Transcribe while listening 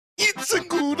It's a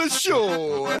good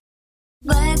show.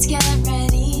 Let's get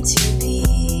ready to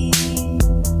be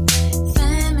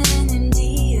feminine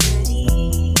deities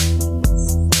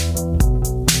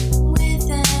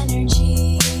with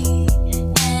energy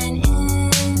and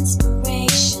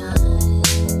inspiration.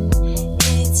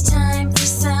 It's time for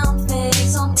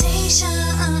self-exaltation.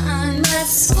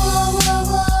 Let's glow, glow,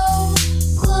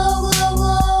 glow, glow, glow,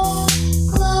 glow,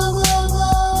 glow, glow,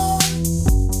 glow.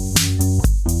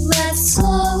 Let's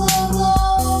glow,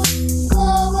 glow,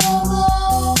 glow, glow,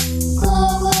 glow,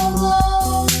 glow, glow,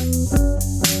 glow.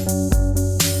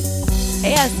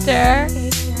 Hey, Esther. Hey,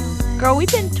 Caroline. Girl,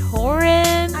 we've been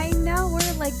touring. I know,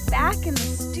 we're like back in the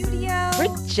studio.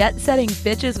 We're jet-setting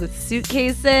bitches with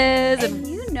suitcases. And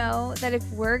you know that if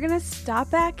we're going to stop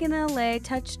back in LA,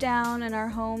 touch down in our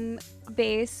home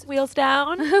base, Wheels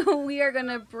down. we are going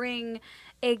to bring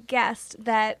a guest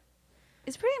that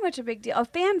is pretty much a big deal, a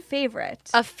fan favorite.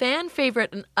 A fan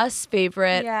favorite, an us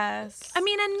favorite. Yes. I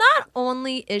mean, and not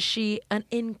only is she an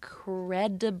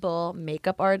incredible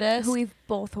makeup artist who we've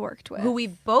both worked with. who we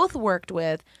both worked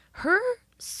with, her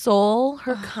soul,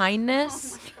 her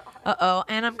kindness. Uh-oh,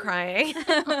 and I'm crying.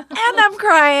 And I'm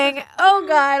crying. Oh,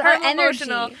 God. Her I'm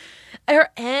emotional. energy. Her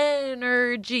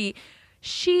energy.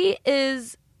 She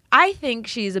is, I think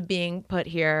she's a being put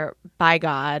here by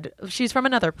God. She's from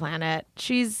another planet.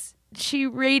 She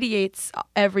radiates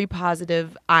every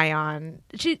positive ion.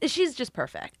 She's just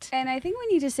perfect. And I think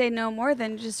we need to say no more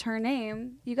than just her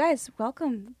name. You guys,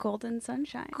 welcome Golden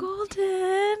Sunshine.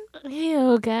 Golden.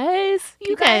 Hey, guys.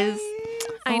 You guys.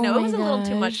 I Oh know it was my a little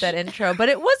too much, gosh. that intro, but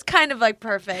it was kind of like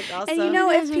perfect also. And you know,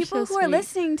 You if guys are people so who are sweet.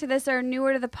 listening to this are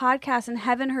newer to the podcast and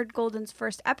haven't heard Golden's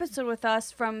first episode with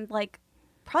us from like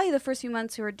probably the first few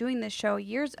months we were doing this show a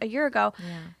year ago,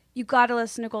 you got to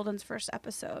listen to Golden's first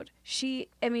episode.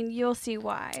 You'll see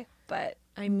why, but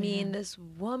I mean, this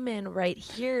woman right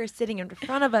here sitting in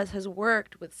front of us has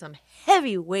worked with some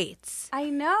heavy weights. I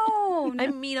know. I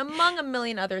mean, among a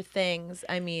million other things.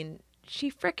 I mean,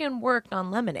 she frickin' worked on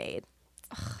Lemonade.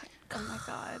 Oh my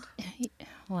God.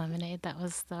 Lemonade. That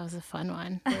was a fun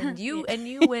one. And you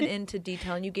went into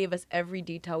detail and you gave us every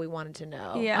detail we wanted to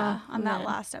know. Yeah, Oh, on that man.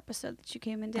 last episode that you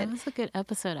came and That did. was a good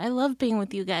episode. I love being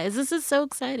with you guys. This is so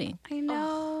exciting. I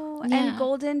know. Yeah. And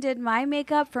Golden did my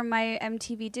makeup for my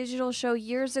MTV digital show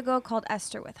years ago called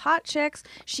Esther with Hot Chicks.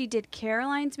 She did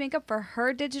Caroline's makeup for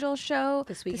her digital show.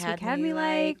 This week Had had Me me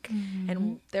like, Mm-hmm.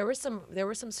 and there were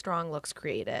some strong looks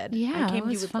created. Yeah, I came it to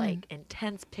you was with fun. like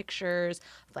intense pictures,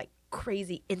 like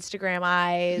crazy Instagram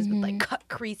eyes with like cut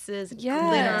creases, and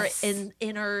Yes. glitter in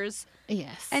inners.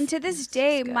 Yes. And to this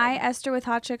day, good. my Esther with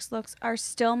Hot Chicks looks are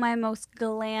still my most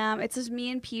glam. It's just me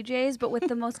in PJs, but with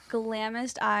the most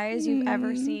glamest eyes you've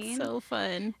ever seen. So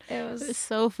fun. It It was was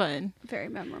so fun. very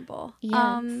memorable.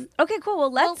 Yes. Okay, cool.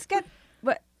 Well, let's get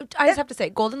what I just have to say,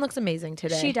 Golden looks amazing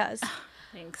today. she does.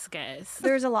 Thanks, guys.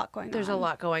 There's a lot going on. There's a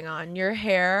lot going on. Your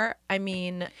hair, I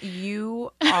mean,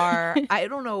 you are, I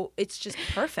don't know, it's just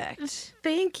perfect.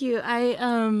 Thank you.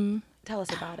 Tell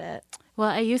us about it. Well,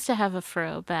 I used to have a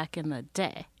fro back in the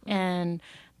day, and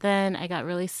then I got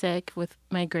really sick with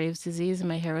my Graves' disease and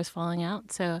my hair was falling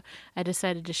out. So I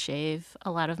decided to shave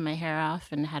a lot of my hair off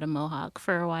and had a mohawk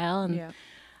for a while.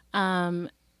 And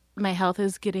my health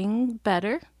is getting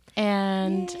better.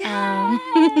 And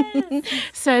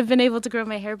so I've been able to grow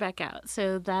my hair back out.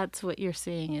 So that's what you're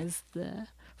seeing is the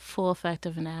full effect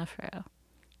of an afro.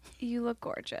 You look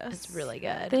gorgeous. It's really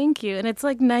good. Thank you. And it's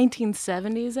like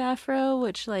 1970s afro,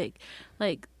 which like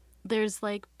there's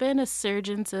like been a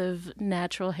surgence of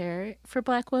natural hair for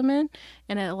Black women,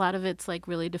 and a lot of it's like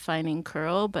really defining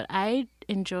curl, but I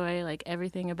enjoy like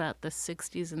everything about the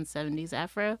 60s and 70s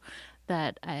afro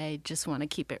that I just want to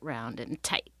keep it round and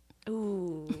tight.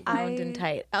 Ooh, round and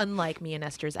tight. Unlike me and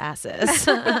Esther's asses.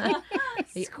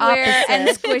 The Square and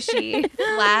opposite. squishy.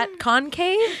 Flat,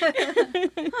 concave.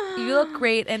 You look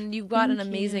great, and you've got an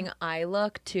amazing eye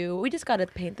look, too. We just got to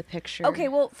paint the picture. Okay,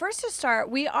 well, first to start,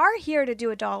 we are here to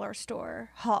do a dollar store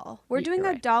haul. We're doing You're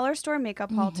a right. dollar store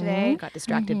makeup haul today. Got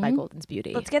distracted by Golden's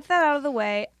beauty. Let's get that out of the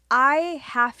way. I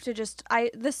have to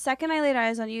the second I laid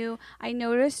eyes on you, I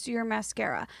noticed your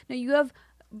mascara. Now, you have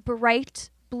bright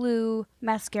blue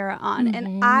mascara on,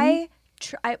 and I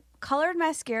colored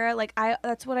mascara, like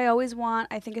that's what I always want.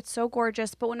 I think it's so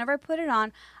gorgeous, but whenever I put it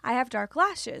on, I have dark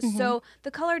lashes. So the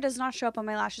color does not show up on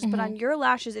my lashes, but on your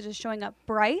lashes it is showing up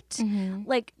bright.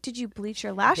 Like, did you bleach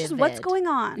your lashes? What's Vivid. going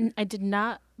on? I did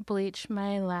not bleach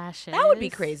my lashes. That would be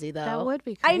crazy, though. That would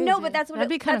be I crazy. know, but that's what That'd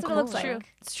be it, kind that's of what cool. it looks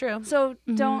like. It's true. So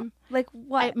don't like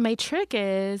what? My trick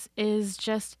is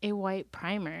just a white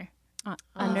primer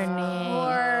underneath.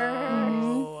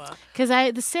 Because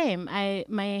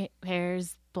my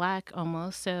hair's black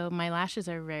almost, so my lashes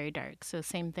are very dark. So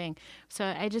same thing. So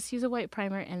I just use a white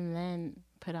primer and then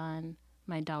put on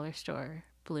my dollar store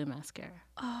blue mascara.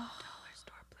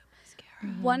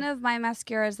 One of my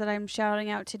mascaras that I'm shouting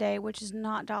out today, which is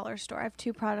not dollar store. I have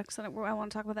two products that I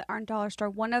want to talk about that aren't dollar store.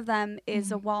 One of them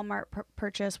is a Walmart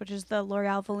purchase, which is the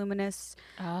L'Oreal Voluminous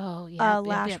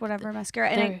Lash whatever mascara.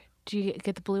 And do you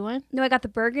get the blue one? I got the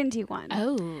burgundy one.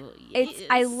 Oh, yes.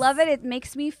 I love it. It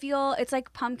makes me feel it's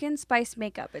like pumpkin spice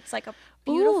makeup. It's like a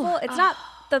beautiful. It's not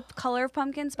the color of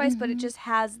pumpkin spice, but it just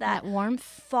has that warmth,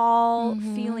 fall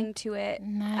feeling to it.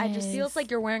 Nice. I just feels like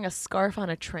you're wearing a scarf on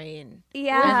a train.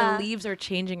 Yeah. And the leaves are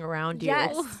changing around you.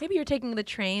 Yes. Maybe you're taking the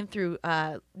train through,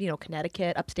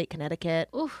 Connecticut, upstate Connecticut.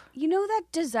 Oof. You know that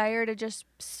desire to just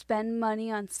spend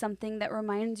money on something that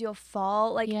reminds you of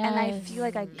fall? And I feel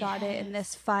like I got it in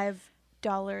this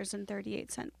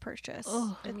 $5.38 purchase.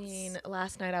 Oh, I mean,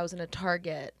 last night I was in a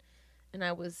Target and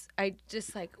I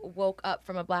just like woke up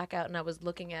from a blackout and I was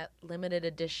looking at limited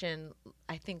edition,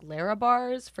 I think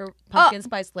Larabars for pumpkin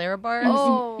spice Larabars.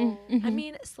 Oh. I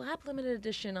mean, slap limited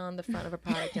edition on the front of a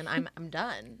product and I'm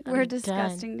done. We're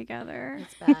disgusting together.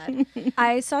 It's bad.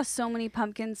 I saw so many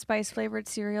pumpkin spice flavored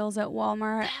cereals at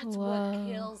Walmart. That's what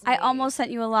kills me. I almost sent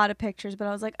you a lot of pictures, but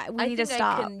I was like, we need to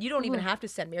stop. You don't even have to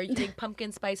send me. Are you getting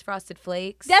pumpkin spice frosted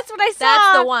flakes? That's what I saw.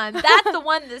 That's the one. That's the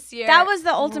one this year. That was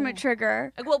the ultimate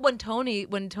trigger. Well, when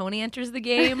Tony enters the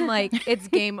game, like it's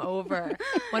game over.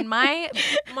 When my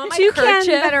Toucan kerchief,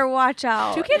 better watch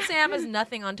out. Toucan Sam is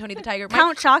nothing on Tony the Tiger.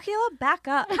 Count Chocula, back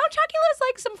up. Count Chocula is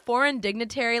like some foreign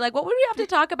dignitary. Like, what would we have to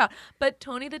talk about? But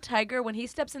Tony the Tiger, when he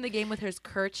steps in the game with his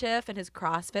kerchief and his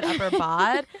CrossFit upper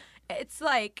bod, it's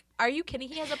like, are you kidding?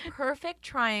 He has a perfect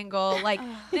triangle, like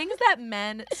things that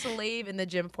men slave in the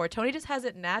gym for. Tony just has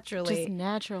it naturally. Just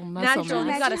natural muscle Natural.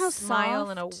 mass. He's got a Imagine how smile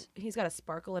and soft. he's got a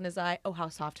sparkle in his eye. Oh, how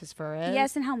soft his fur is.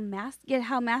 Yes, and how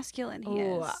masculine he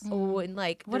is. Oh, and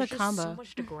like What there's a just combo. so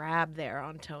much to grab there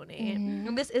on Tony.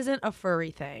 And this isn't a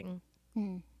furry thing.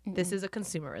 This is a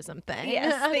consumerism thing.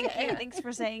 Yes, thank you. Thanks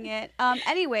for saying it.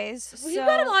 Anyways, We've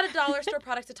got a lot of dollar store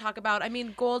products to talk about. I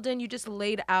mean, Golden, you just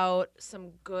laid out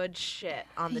some good shit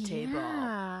on the table.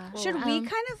 Yeah. Should we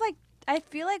kind of like? I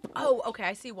feel like Oh, okay.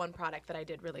 I see one product that I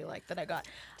did really like that I got.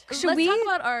 Should Let's we- talk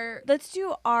about our... let's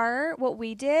do what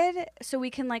we did, so we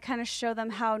can like kind of show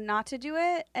them how not to do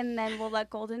it, and then we'll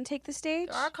let Golden take the stage.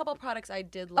 There are a couple products I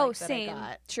did like that same. I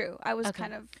got. True. I was Okay.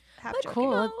 kind of half But joking.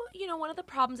 Cool. you know, one of the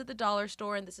problems at the dollar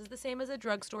store, and this is the same as a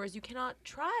drugstore, is you cannot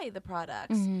try the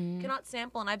products. You cannot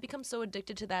sample. And I've become so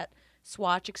addicted to that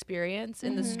swatch experience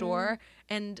in the store.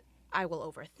 And I will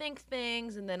overthink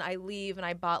things, and then I leave and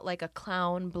I bought like a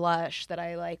clown blush that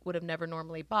I like would have never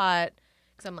normally bought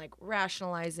because I'm like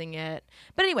rationalizing it.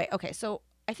 But anyway, okay, so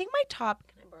I think my top.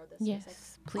 Can I borrow this? for a second?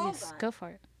 Yes, please Hold on. go for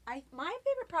it. My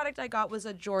favorite product I got was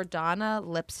a Jordana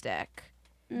lipstick.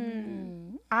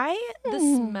 Mm. The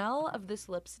smell of this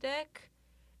lipstick,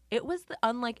 it was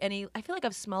unlike any. I feel like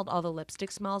I've smelled all the lipstick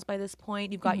smells by this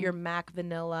point. You've got your MAC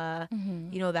vanilla,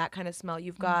 you know, that kind of smell.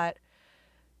 You've got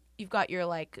your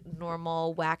like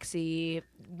normal waxy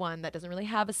one that doesn't really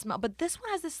have a smell, but this one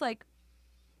has this like,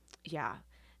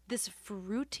 this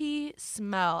fruity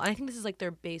smell. And I think this is like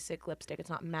their basic lipstick. It's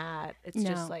not matte. It's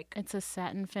just like it's a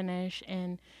satin finish,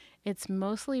 and it's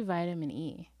mostly vitamin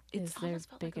E. it's Is their almost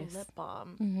felt like biggest. a lip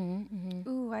balm.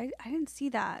 Ooh, I didn't see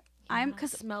that. I'm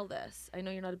because Smell this. I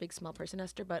know you're not a big smell person,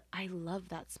 Esther, but I love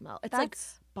that smell. It's That's-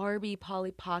 like Barbie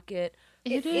Polly Pocket.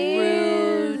 It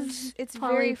is. It's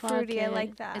very Polly fruity. I Pocket.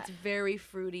 like that. It's very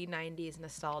fruity 90s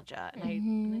nostalgia.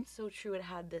 And it's so true. It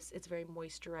had this, it's very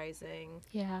moisturizing.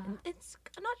 Yeah. And it's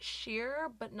not sheer,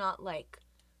 but not like,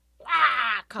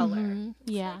 color.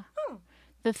 Yeah. oh.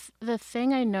 The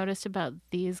thing I noticed about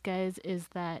these guys is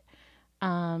that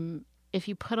if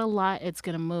you put a lot, it's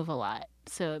gonna move a lot.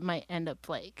 So it might end up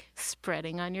like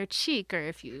spreading on your cheek, or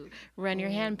if you run your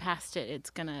hand past it, it's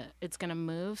gonna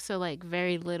move. So like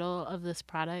very little of this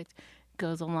product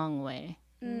goes a long way.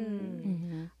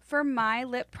 For my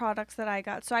lip products that I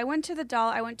got, so I went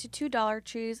to two Dollar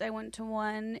Trees. I went to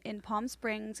one in Palm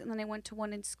Springs, and then I went to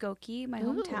one in Skokie, my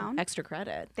hometown. Extra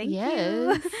credit. Thank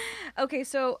Yes. you. Okay,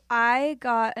 so I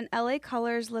got an LA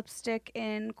Colors lipstick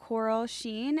in Coral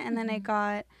Sheen, and then I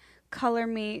got Color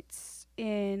Mates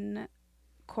in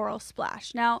Coral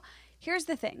Splash. Now, here's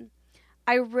the thing.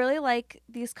 I really like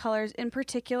these colors. In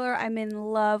particular, I'm in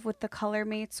love with the Color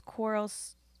Mates Coral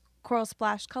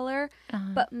Splash color.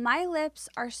 But my lips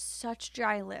are such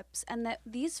dry lips, and that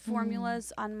these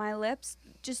formulas on my lips,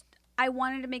 just I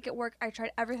wanted to make it work. I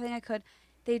tried everything I could.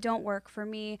 they don't work for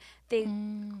me.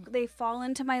 They fall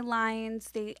into my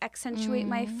lines. They accentuate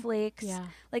my flakes. Yeah.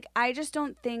 Like, I just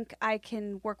don't think I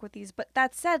can work with these. But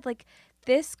that said, like,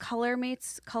 this Coral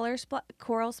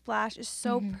Splash is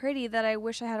so pretty that I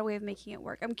wish I had a way of making it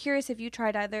work. I'm curious if you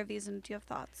tried either of these and do you have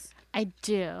thoughts? I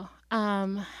do.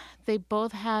 They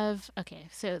both have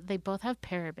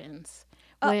parabens,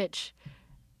 which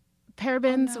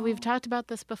parabens, we've talked about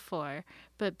this before,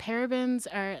 but parabens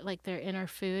are like they're in our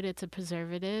food. It's a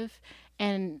preservative,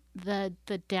 and the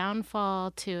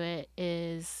downfall to it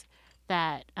is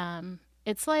that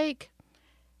it's like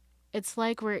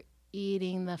we're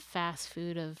eating the fast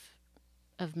food of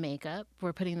makeup.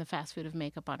 We're putting the fast food of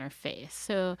makeup on our face.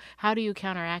 So how do you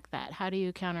counteract that? How do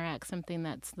you counteract something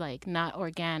that's like not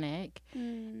organic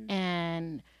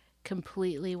and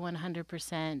completely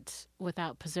 100%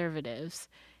 without preservatives?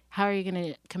 How are you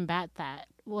going to combat that?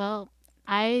 Well,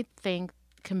 I think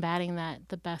combating that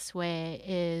the best way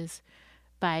is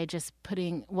by just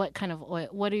putting what kind of oil,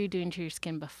 what are you doing to your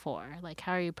skin before? Like,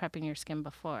 how are you prepping your skin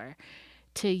before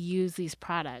to use these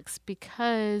products?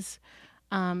 Because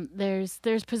there's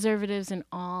preservatives in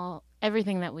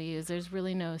everything that we use. There's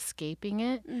really no escaping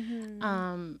it.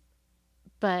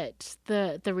 But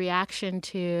the reaction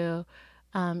to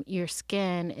your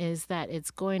skin is that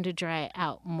it's going to dry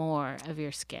out more of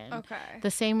your skin. Okay.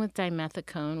 The same with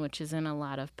dimethicone, which is in a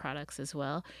lot of products as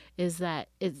well, is that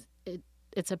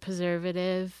it's a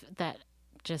preservative that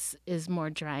just is more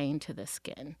drying to the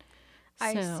skin.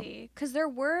 I see. Because there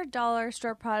were dollar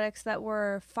store products that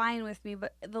were fine with me,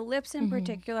 but the lips in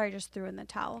particular, I just threw in the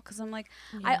towel. Because I'm like,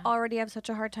 I already have such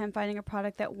a hard time finding a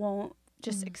product that won't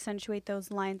just accentuate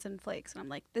those lines and flakes. And I'm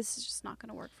like, this is just not going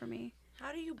to work for me.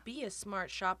 How do you be a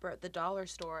smart shopper at the dollar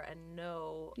store and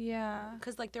know? Yeah.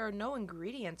 Because like there are no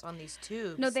ingredients on these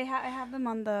tubes. No, I have them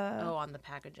on the... Oh, on the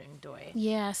packaging, doy.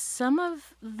 Yeah, some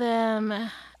of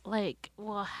them like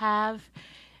will have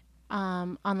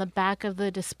on the back of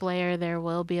the displayer there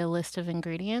will be a list of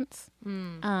ingredients,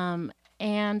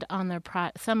 and on their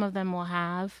some of them will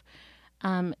have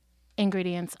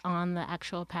ingredients on the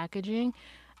actual packaging.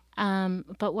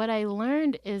 But what I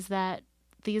learned is that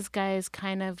these guys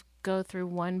kind of go through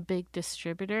one big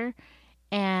distributor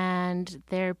and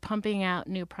they're pumping out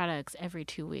new products every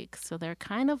 2 weeks. So they're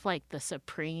kind of like the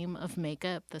Supreme of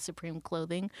makeup, the Supreme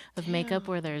clothing of makeup,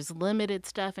 where there's limited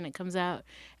stuff and it comes out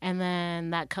and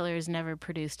then that color is never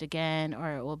produced again,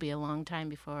 or it will be a long time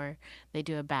before they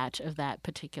do a batch of that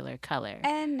particular color.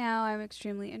 And now I'm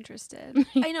extremely interested.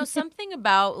 I know something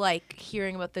about like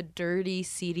hearing about the dirty,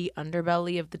 seedy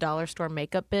underbelly of the dollar store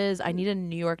makeup biz. I need a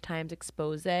New York Times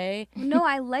expose. No,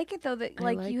 I like it though that I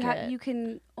like like you it. you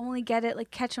can only get it,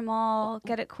 like catch them all,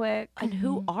 get it quick. And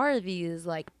who are these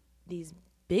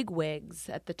big wigs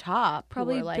at the top? who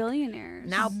Probably are, like, billionaires.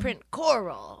 now print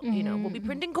coral. You know, we'll be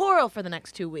printing coral for the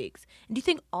next 2 weeks. And do you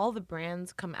think all the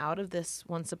brands come out of this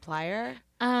one supplier?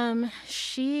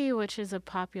 She, which is a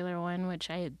popular one, which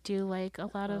I do like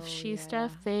a lot of She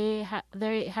stuff. They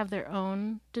have their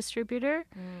own distributor.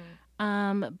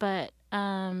 But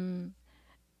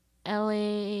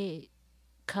LA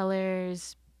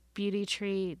Colors, Beauty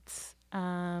Treats, They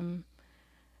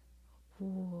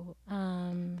all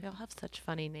have such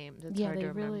funny names. It's hard to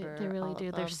remember. They really all do.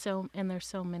 of There's them.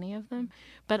 so many of them,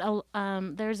 but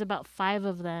there's about 5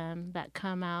 of them that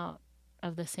come out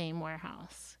of the same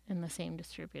warehouse in the same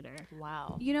distributor.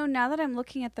 Wow. You know, now that I'm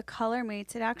looking at the color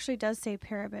mates, it actually does say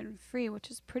paraben free,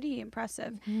 which is pretty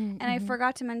impressive. And I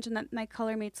forgot to mention that my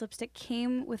color mates lipstick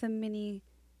came with a mini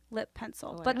lip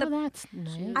pencil. But That's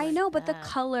nice. I know, but the that.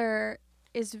 color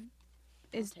is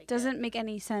take doesn't make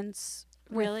any sense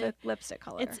with Really? the lipstick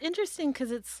color. It's interesting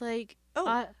because it's like a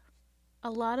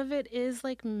lot of it is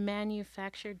like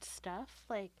manufactured stuff.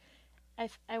 Like,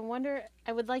 I wonder.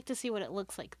 I would like to see what it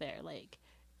looks like there. Like,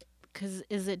 because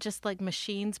is it just like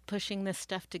machines pushing this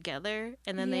stuff together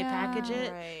and then they package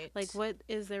it? Right. Like, what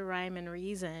is their rhyme and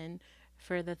reason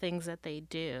for the things that they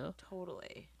do?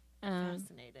 Totally. Um,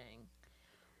 Fascinating.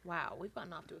 Wow, we've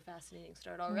gotten off to a fascinating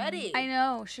start already. I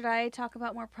know. Should I talk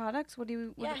about more products? What do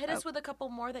you? Yeah, hit us with a couple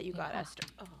more that you got, Esther.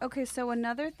 Oh. Okay, so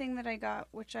another thing that I got,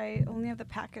 which I only have the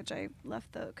package, I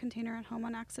left the container at home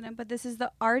on accident, but this is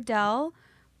the Ardell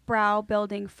Brow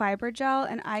Building Fiber Gel,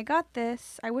 and I got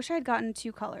this. I wish I had gotten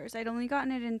 2 colors. I'd only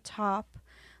gotten it in taupe,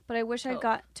 but I wish I'd Taupe.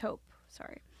 got taupe.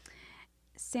 Sorry.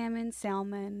 Salmon,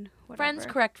 whatever. Friends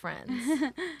correct friends.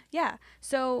 Yeah.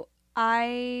 So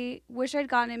I wish I'd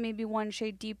gotten it maybe one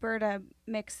shade deeper to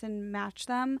mix and match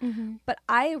them. But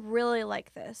I really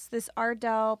like this. This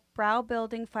Ardell Brow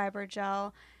Building Fiber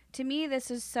Gel. To me, this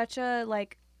is such a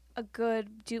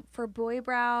good dupe for boy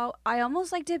brow. I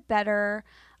almost liked it better.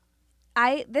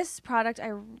 This product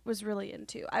I was really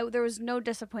into. There was no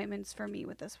disappointments for me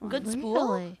with this one. Good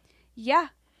spool. Really? Yeah,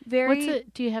 very. What's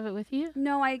it? Do you have it with you?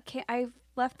 No, I can't. I've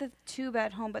left the tube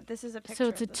at home, but this is a picture. So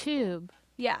it's a of the spool. tube.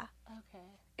 Yeah, Okay.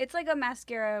 it's like a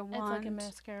mascara wand. It's like a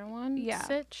mascara one. Yeah.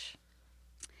 Stitch.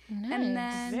 Nice. And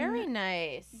then Very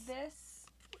nice. this.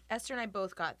 Esther and I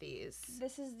both got these.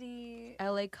 This is the.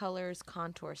 LA Colors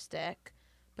contour stick,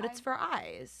 but it's for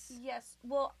eyes. Yes.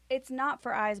 Well, it's not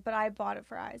for eyes, but I bought it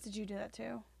for eyes. Did you do that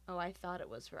too? Oh, I thought it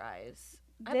was for eyes.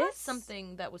 I bought This-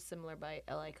 something that was similar by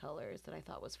LA Colors that I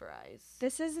thought was for eyes.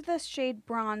 This is the shade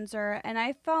bronzer, and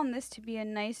I found this to be a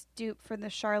nice dupe for the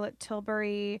Charlotte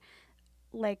Tilbury,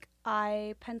 like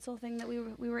eye pencil thing that we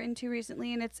were into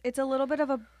recently, and it's a little bit of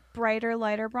a brighter,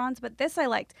 lighter bronze. But this I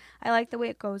liked. I like the way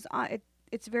it goes on.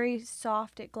 It's very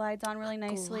soft. It glides on really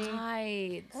nicely.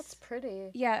 Glides. That's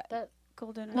pretty. Yeah, That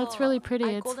golden. That's really pretty.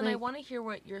 It's Golden, I like- want to hear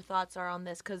what your thoughts are on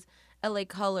this because LA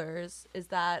Colors, is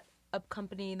that a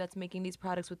company that's making these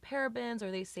products with parabens? Are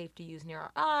they safe to use near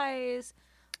our eyes?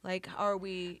 Like,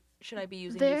 should I be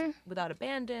using these without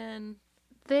abandon?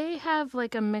 They have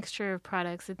like a mixture of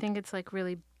products. I think it's like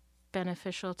really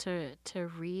beneficial to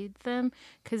read them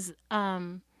because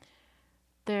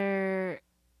their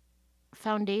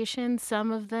foundation,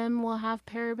 some of them will have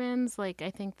parabens. Like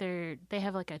I think they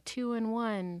have like a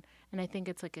 2-in-1, and I think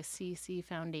it's like a CC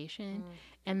foundation,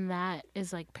 and that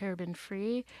is like paraben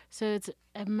free. So it's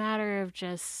a matter of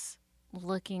just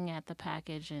looking at the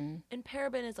package and And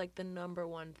paraben is like the number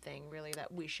one thing really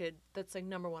that's like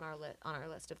number one on our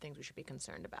list of things we should be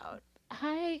concerned about.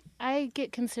 I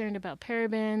get concerned about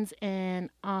parabens, and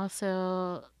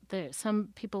also some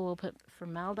people will put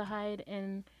formaldehyde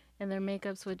in their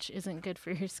makeups, which isn't good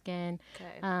for your skin.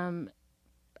 Okay.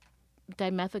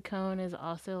 Dimethicone is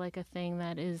also like a thing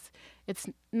that it's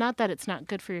not that it's not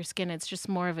good for your skin, it's just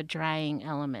more of a drying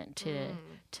element to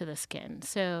the skin.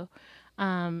 So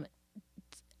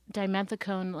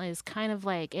dimethicone is kind of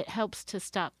like, it helps to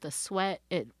stop the sweat.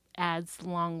 It adds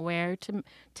long wear to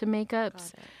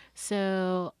makeups.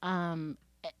 So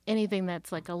anything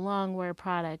that's like a long wear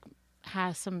product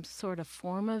has some sort of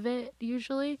form of it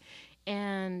usually,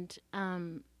 and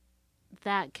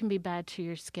that can be bad to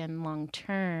your skin long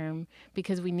term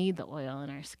because we need the oil in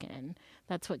our skin.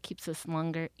 That's what keeps us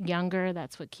younger.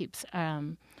 That's what keeps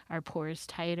our pores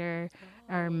tighter,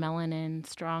 our melanin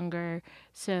stronger.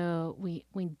 So we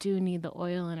do need the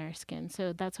oil in our skin.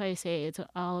 So that's why I say it's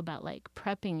all about like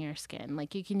prepping your skin.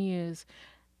 Like you can use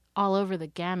all over the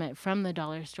gamut from the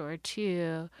dollar store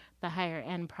to the higher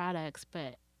end products,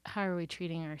 but how are we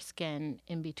treating our skin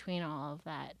in between all of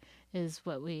that is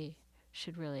what we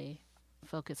should really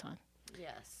focus on.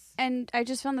 Yes. And I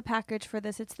just found the package for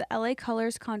this. It's the LA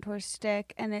Colors Contour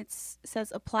Stick, and it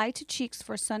says apply to cheeks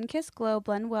for sun-kissed glow,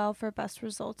 blend well for best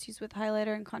results, use with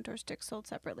highlighter and contour stick sold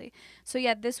separately. So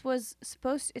yeah, this was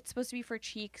supposed to be for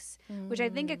cheeks, which I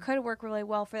think it could work really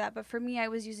well for that. But for me, I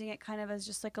was using it kind of as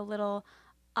just like a little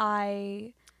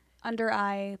under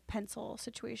eye pencil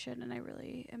situation, and I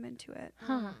really am into it.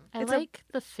 I It's like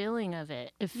the feeling of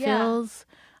it. It Yeah. feels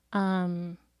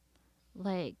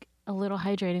like a little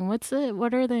hydrating.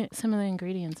 What are some of the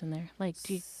ingredients in there? Like,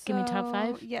 do you give me top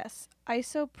 5? Yes.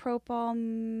 Isopropyl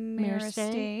Myristate?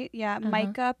 myristate. Yeah.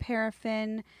 Mica,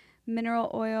 paraffin,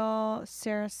 mineral oil,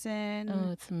 sericin.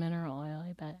 Oh, it's a mineral oil,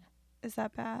 I bet. Is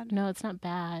that bad? No, it's not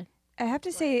bad. I have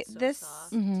to say so this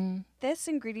soft. this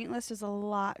ingredient list is a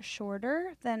lot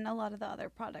shorter than a lot of the other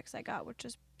products I got, which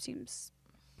just seems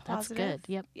That's positive.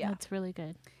 good. Yep. Yeah. That's really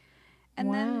good.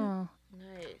 And then wow.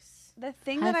 Nice. the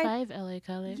thing High that five, LA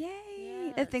Color.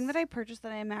 Yay! The thing that I purchased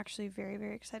that I'm actually very,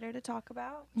 very excited to talk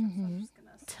about. So I'm just gonna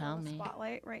Tell steal the me.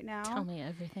 spotlight right now. Tell me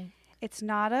everything. It's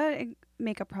not a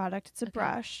makeup product. It's a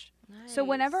brush. Nice. So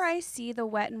whenever I see the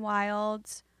Wet n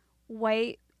Wild's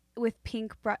white with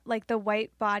pink, like the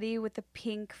white body with the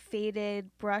pink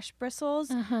faded brush bristles,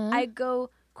 I go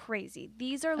crazy.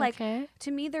 These are like, Okay.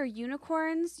 to me, they're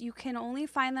unicorns. You can only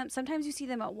find them. Sometimes you see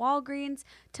them at Walgreens.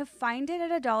 To find it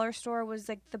at a dollar store was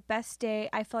like the best day.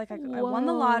 I feel like I won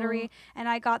the Whoa. lottery, and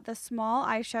I got the small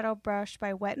eyeshadow brush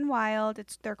by Wet n Wild.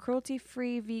 They're cruelty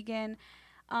free, vegan.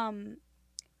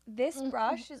 This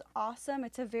brush is awesome.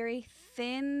 It's a very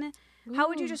thin. How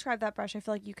would you describe that brush? I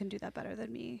feel like you can do that better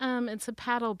than me. It's a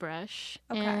paddle brush,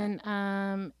 Okay.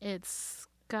 and it's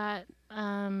got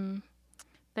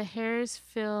the hairs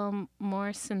feel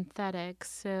more synthetic,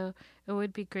 so it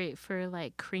would be great for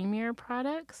like creamier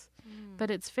products. But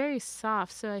it's very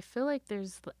soft, so I feel like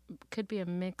could be a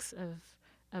mix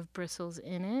of bristles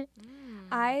in it.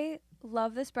 I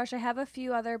love this brush. I have a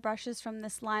few other brushes from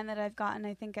this line that I've gotten,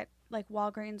 I think, at like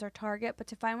Walgreens or Target, but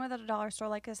to find one at a dollar store,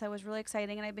 like I said, was really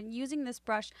exciting. And I've been using this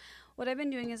brush. What I've been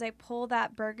doing is I pull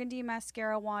that burgundy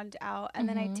mascara wand out, and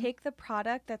then I take the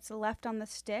product that's left on the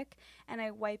stick and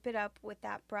I wipe it up with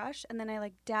that brush, and then I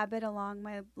like dab it along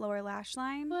my lower lash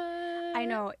line. What? I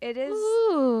know it is,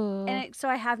 Ooh. so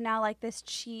I have now like this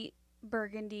cheat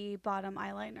burgundy bottom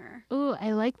eyeliner. Ooh,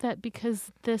 I like that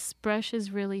because this brush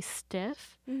is really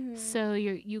stiff. So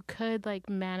you could like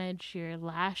manage your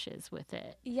lashes with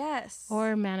it. Yes.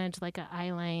 Or manage like an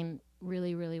eyeline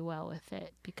really, really well with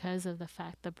it because of the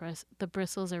fact the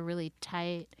bristles are really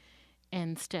tight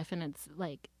and stiff, and it's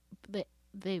like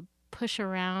they push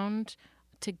around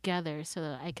together, so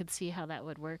that I could see how that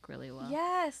would work really well.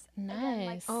 Yes. And then,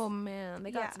 Nice. Oh man, they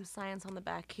got Yeah. some science on the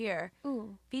back here.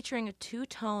 Ooh. Featuring a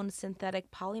two-tone synthetic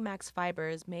Polymax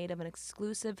fibers made of an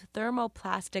exclusive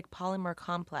thermoplastic polymer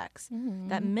complex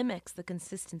that mimics the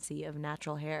consistency of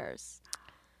natural hairs.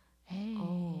 Hey.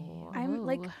 I'm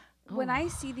like, Ooh. when I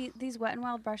see these Wet n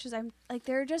Wild brushes, I'm like,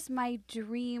 they're just my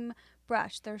dream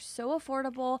brush. They're so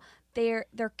affordable. They're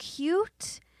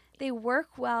cute. They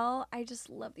work well. I just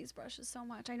love these brushes so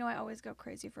much. I know I always go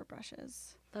crazy for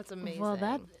brushes. That's amazing. Well,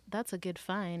 that's a good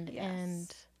find. Yes.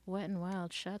 And Wet n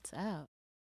Wild shuts out.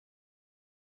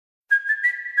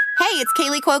 Hey, it's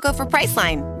Kaylee Cuoco for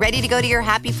Priceline. Ready to go to your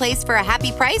happy place for a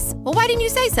happy price? Well, why didn't you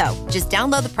say so? Just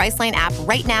download the Priceline app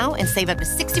right now and save up to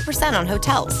 60% on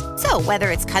hotels. So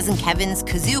whether it's Cousin Kevin's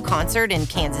Kazoo concert in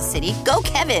Kansas City, go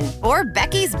Kevin, or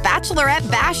Becky's Bachelorette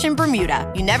Bash in Bermuda,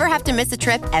 you never have to miss a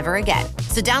trip ever again.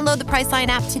 So download the Priceline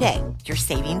app today. Your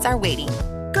savings are waiting.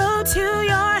 Go to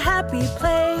your happy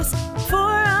place for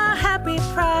a happy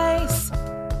price.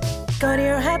 Go to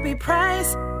your happy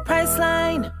price,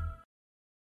 Priceline.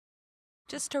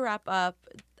 Just to wrap up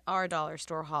our dollar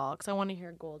store haul, because I want to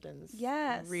hear Golden's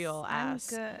Yes. real I'm ass.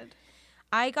 good.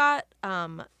 I got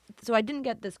so I didn't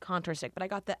get this contour stick, but I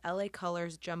got the LA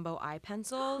Colors jumbo eye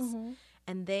pencils,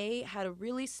 and they had a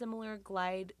really similar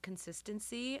glide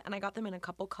consistency, and I got them in a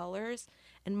couple colors.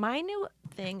 And my new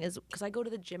thing is, because I go to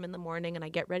the gym in the morning and I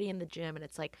get ready in the gym, and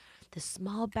it's like this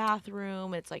small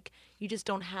bathroom. It's like you just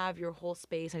don't have your whole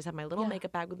space. I just have my little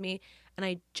makeup bag with me, and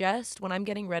I just, when I'm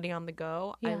getting ready on the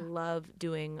go, I love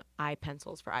doing eye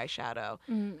pencils for eyeshadow.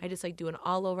 I just like do an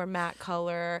all over matte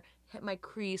color, hit my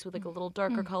crease with like a little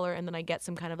darker color, and then I get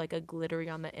some kind of like a glittery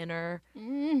on the inner,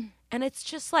 and it's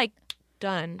just like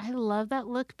done. I love that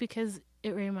look because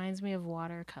it reminds me of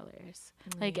watercolors.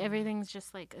 Like everything's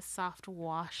just like a soft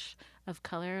wash of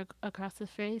color across the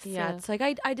face. Yeah, so- it's like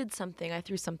I did something. I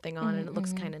threw something on, and it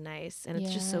looks kind of nice, and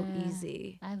it's just so Yeah.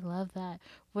 easy. I love that.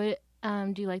 What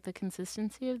do you like the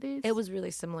consistency of these? It was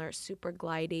really similar, super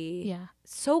glidey. Yeah.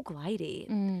 So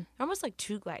glidey. Almost like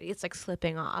too glidey. It's like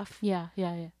slipping off. Yeah.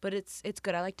 But it's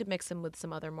good. I like to mix them with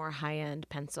some other more high-end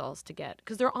pencils to get,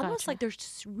 because they're almost Gotcha. like they're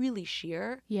just really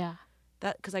sheer. Yeah.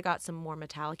 That because I got some more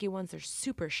metallic-y ones. They're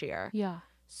super sheer. Yeah.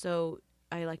 So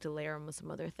I like to layer them with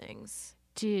some other things.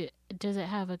 Does it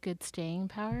have a good staying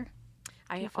power?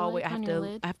 I you feel always like on your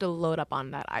lid? I have to load up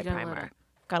on that eye gotta load primer. up.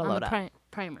 Gotta On load the up.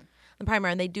 primer. The primer,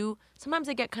 and they do sometimes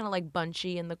they get kind of like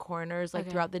bunchy in the corners like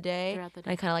Okay. throughout the day. Throughout the And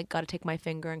I day. kind of like got to take my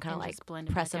finger and kind of And like just blend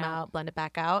it press back them out. out, blend it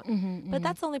back out. But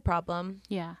that's the only problem.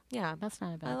 Yeah. Yeah, That's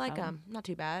not a bad I like problem. them. Not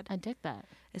too bad. I dig that.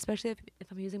 Especially if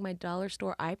I'm using my dollar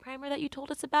store eye primer that you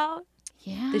told us about.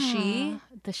 Yeah.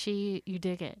 The She, you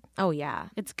dig it. Oh yeah,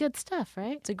 It's good stuff,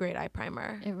 right? it's a great eye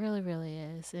primer. It really, really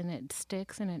is. And it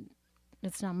sticks and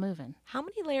it's not moving. How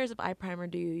many layers of eye primer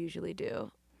do you usually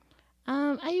do?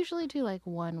 I usually do like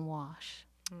one wash.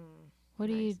 What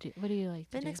do you do? What do you like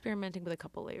to Been do? experimenting with a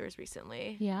couple layers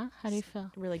recently. Yeah. How do you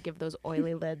feel? Really give those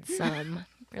oily lids some.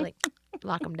 Really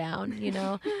lock them down, you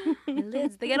know. The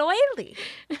lids, they get oily.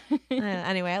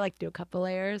 Anyway, I like to do a couple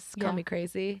layers. Call Yeah. me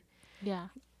crazy. Yeah.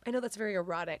 I know that's very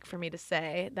erotic for me to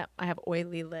say that I have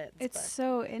oily lids. It's but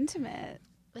so intimate.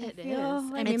 It is. feel I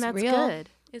like mean, it's that's real. good.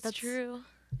 it's That's- true.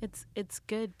 It's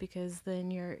good because then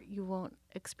you won't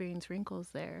experience wrinkles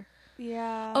there.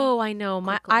 Yeah. Oh, I know.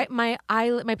 My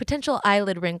potential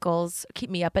eyelid wrinkles keep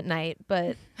me up at night,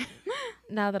 but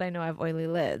now that I know I have oily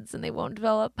lids and they won't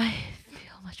develop, I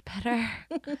feel much better.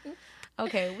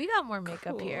 Okay, we got more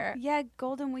makeup here. Yeah,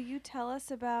 Golden, will you tell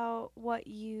us about what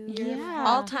you Yeah. have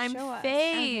to All-time show us?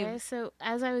 fave. Okay, so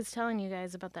as I was telling you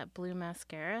guys about that blue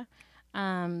mascara,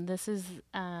 this is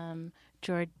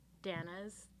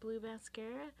Jordana's blue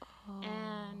mascara,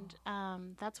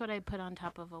 and that's what I put on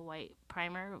top of a white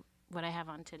primer. What I have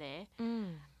on today.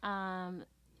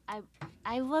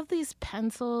 I love these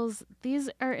pencils. These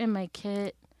are in my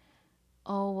kit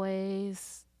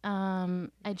always.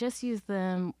 I just used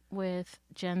them with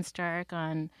Jen Stark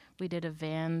on. We did a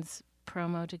Vans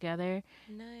promo together.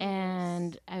 Nice.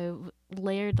 And I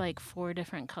layered like 4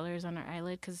 different colors on her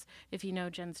eyelid because if you know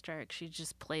Jen Stark, she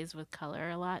just plays with color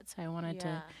a lot. So I wanted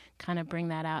to kind of bring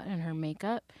that out in her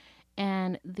makeup.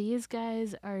 And these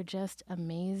guys are just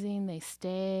amazing. They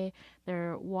stay.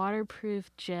 They're waterproof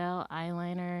gel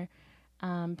eyeliner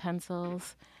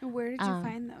pencils. Where did you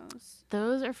find those?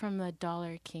 Those are from the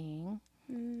Dollar King.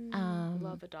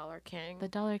 Love a Dollar King. The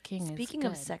Dollar King Speaking is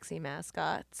of good. sexy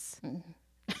mascots,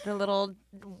 the little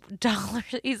dollar.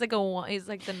 He's like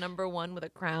the number one with a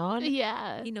crown.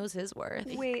 Yeah. He knows his worth.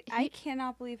 Wait, I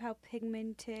cannot believe how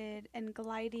pigmented and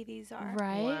glidey these are.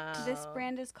 Right? Wow. This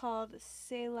brand is called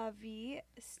C'est La Vie,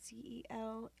 CELAVI.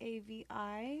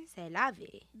 C'est la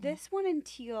vie. This one in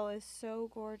teal is so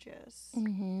gorgeous.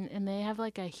 And they have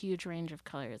like a huge range of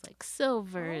colors, like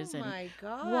silvers Oh and my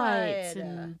god. whites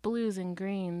and blues and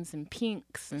greens and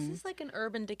pinks. This And is like an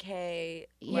Urban Decay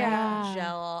Yeah.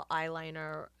 gel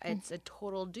eyeliner. It's a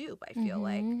total dupe, I feel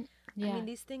like. yeah. I mean,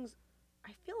 these things,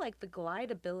 I feel like the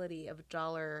glideability of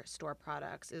dollar store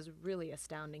products is really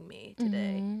astounding me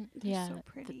today. yeah. So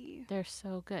pretty. They're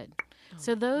so good.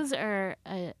 So those are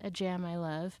a jam I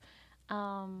love.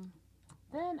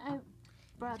 Then I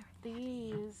brought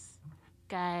these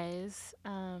guys.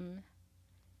 And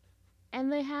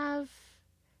they have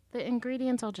the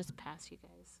ingredients. I'll just pass you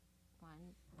guys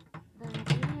one. The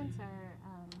ingredients are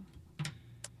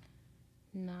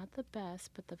not the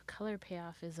best, but the color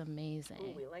payoff is amazing.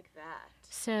 Ooh, we like that.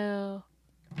 So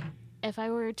if I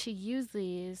were to use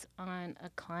these on a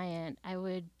client, I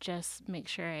would just make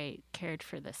sure I cared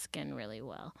for the skin really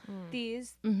well.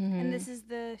 These, and this is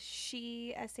the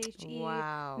She SHE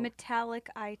Wow. metallic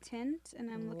eye tint,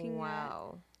 and I'm looking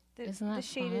Wow. at Isn't the that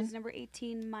shade fun? is number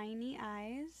 18, Miney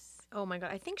Eyes. Oh my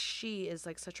god, I think she is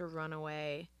like such a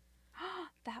runaway.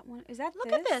 That one is that.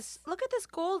 Look at this. Look at this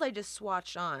gold I just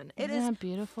swatched on. It Isn't is that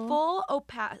beautiful? full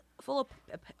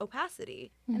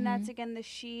opacity. And that's again the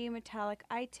She metallic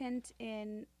eye tint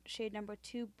in shade number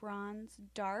 2, Bronze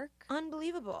Dark.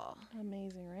 Unbelievable.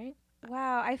 Amazing, right?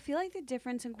 Wow, I feel like the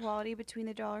difference in quality between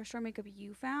the dollar store makeup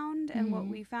you found and what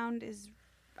we found is,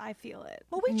 I feel it.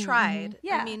 Well, we tried.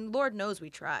 Yeah. I mean, Lord knows we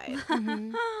tried.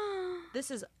 This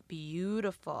is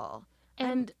beautiful.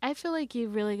 And I feel like you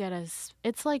really gotta.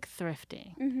 It's like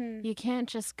thrifting. You can't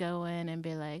just go in and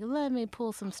be like, "Let me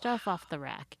pull some stuff off the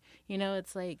rack." You know,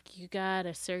 it's like you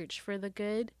gotta search for the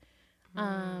good,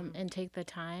 and take the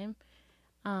time.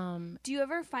 Do you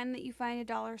ever find that you find a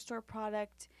dollar store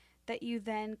product that you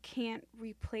then can't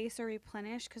replace or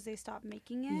replenish because they stop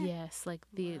making it? Yes, like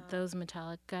those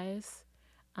metallic guys.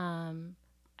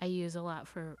 I use a lot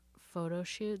for photo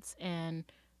shoots, and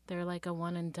they're like a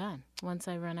one and done. Once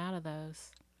I run out of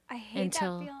those, I hate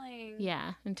Until- that feeling.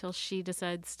 yeah, until she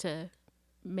decides to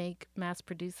mass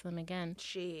produce them again.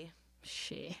 She.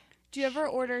 Do you ever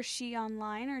order She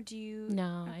online or do you?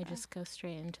 No, I just go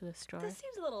straight into the store. This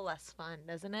seems a little less fun,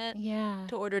 doesn't it? Yeah.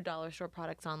 To order dollar store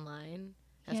products online.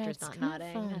 Yeah, Esther's it's not kinda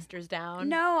nodding. fun. Esther's down.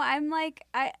 No, I'm like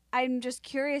I'm just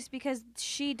curious because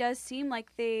She does seem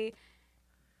like they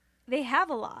have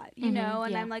a lot, you know,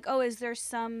 and yeah. I'm like, oh, is there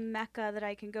some mecca that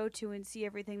I can go to and see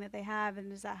everything that they have,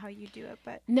 and is that how you do it?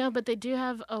 But No, but they do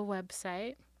have a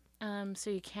website, so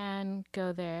you can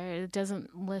go there. It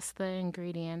doesn't list the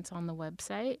ingredients on the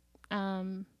website,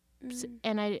 and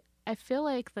I feel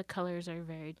like the colors are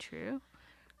very true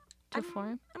to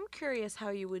form. I'm curious how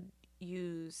you would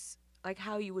use, like,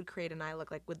 how you would create an eye look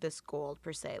like with this gold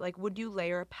per se. Like, would you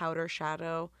layer a powder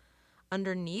shadow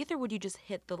underneath, or would you just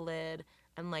hit the lid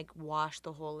and like wash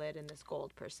the whole lid in this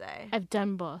gold per se? I've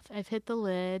done both. I've hit the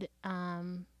lid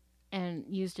and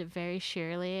used it very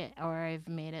sheerly, or I've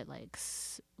made it like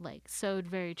sewed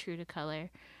very true to color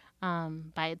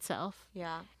by itself.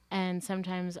 Yeah. And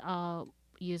sometimes I'll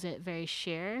use it very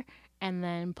sheer and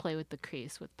then play with the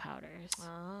crease with powders.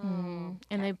 Oh.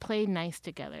 And they play nice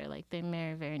together. Like they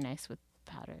marry very nice with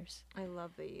powders. I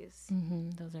love these.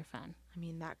 Those are fun. I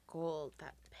mean, that gold,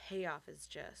 that payoff is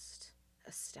just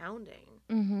astounding.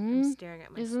 I'm staring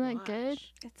at my Isn't that swatch. good?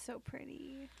 it's so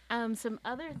pretty. Some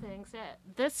other things that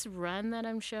this run that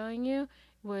I'm showing you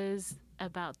was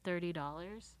about $30.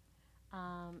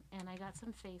 And I got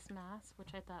some face masks,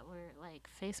 which I thought were like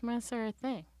face masks are a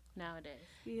thing nowadays.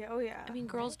 Yeah, oh yeah. I mean,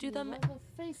 girls do them. Love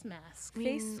a face mask. I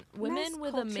mean, face women mask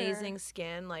with culture. amazing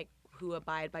skin, like who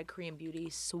abide by Korean beauty,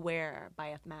 swear by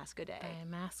a mask a day. A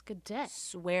mask a day.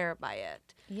 Swear by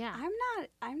it. Yeah.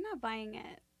 I'm not buying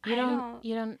it. You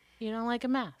don't like a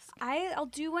mask. I'll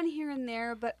do one here and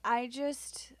there, but I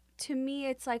just, to me,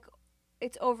 it's like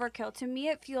it's overkill. To me,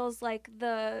 it feels like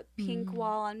the pink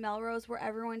wall on Melrose where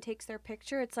everyone takes their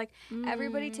picture. It's like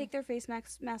everybody take their face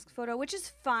mask photo, which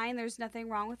is fine. There's nothing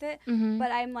wrong with it.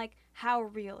 But I'm like, how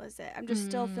real is it? I'm just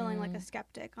still feeling like a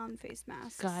skeptic on face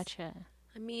masks. Gotcha.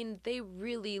 I mean, they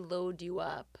really load you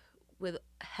up with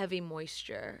heavy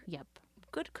moisture. Yep.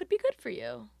 Could be good for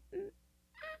you.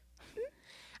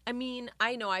 I mean,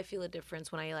 I know I feel a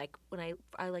difference when I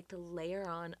like to layer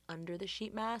on under the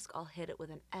sheet mask. I'll hit it with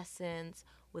an essence,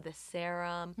 with a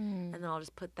serum, and then I'll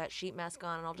just put that sheet mask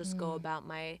on and I'll just go about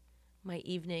my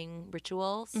evening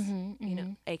rituals, you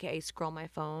know, aka scroll my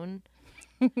phone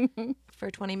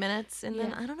for 20 minutes. And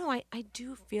then I don't know, I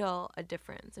do feel a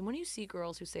difference. And when you see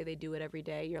girls who say they do it every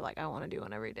day, you're like, I want to do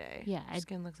one every day. Yeah, Your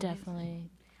skin looks definitely. amazing.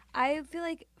 I feel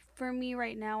like for me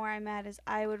right now where I'm at is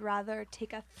I would rather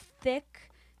take a thick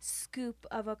scoop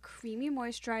of a creamy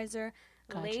moisturizer,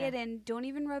 lay Gotcha. it in, don't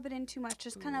even rub it in too much,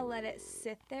 just kind of let it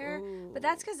sit there. But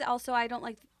that's because also I don't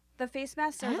like the face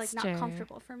masks are like not Esther.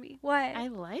 comfortable for me. What? I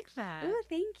like that. Ooh,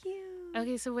 thank you.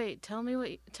 Okay, so wait, tell me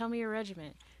your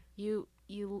regimen. You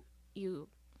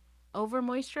over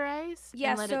moisturize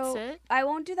Yeah, and let so it sit? I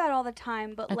won't do that all the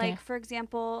time, but Okay. like for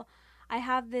example, I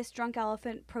have this Drunk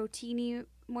Elephant Proteini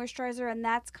moisturizer, and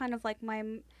that's kind of like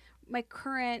my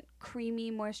current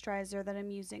creamy moisturizer that I'm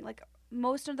using. Like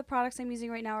most of the products I'm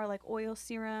using right now are like oil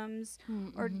serums,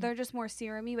 or they're just more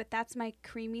serumy, but that's my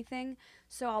creamy thing.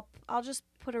 So I'll just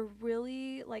put a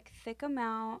really like thick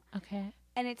amount, Okay.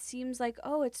 and it seems like,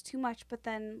 oh, it's too much, but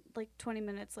then like 20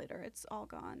 minutes later it's all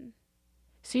gone.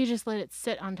 So you just let it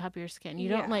sit on top of your skin. You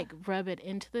Yeah. don't like rub it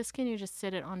into the skin. You just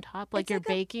sit it on top, like It's you're like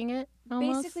baking it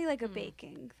almost. Basically like a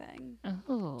baking thing.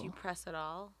 Oh. Do you press it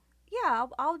all? Yeah,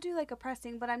 I'll do like a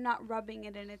pressing, but I'm not rubbing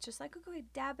it in. It's just like, okay,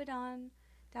 dab it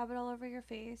all over your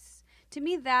face. To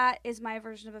me, that is my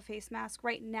version of a face mask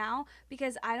right now,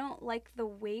 because I don't like the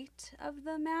weight of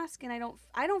the mask, and I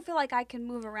don't feel like I can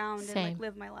move around and Same. like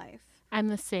live my life. I'm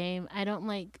the same. I don't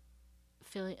like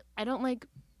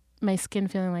my skin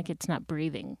feeling like it's not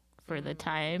breathing for the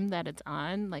time that it's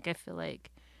on. Like I feel like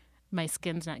my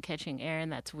skin's not catching air, and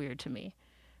that's weird to me.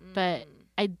 But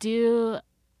I do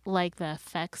like the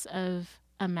effects of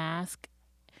a mask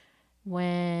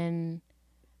when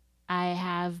I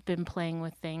have been playing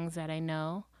with things that I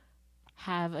know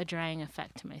have a drying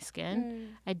effect to my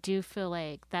skin. I do feel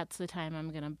like that's the time I'm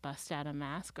going to bust out a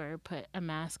mask or put a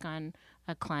mask on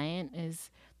a client, is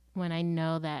when I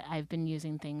know that I've been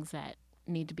using things that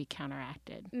need to be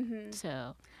counteracted.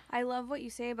 So I love what you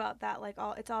say about that. Like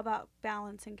it's all about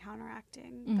balance and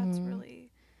counteracting. That's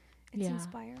really, it's Yeah.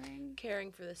 inspiring.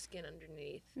 Caring for the skin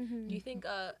underneath. Do you think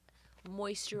a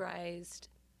moisturized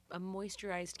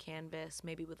canvas,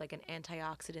 maybe with like an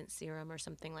antioxidant serum or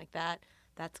something like that,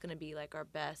 that's going to be like our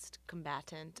best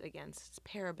combatant against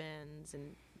parabens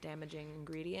and damaging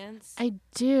ingredients? I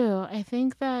do. I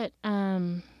think that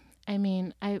I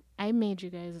mean, I made you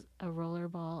guys a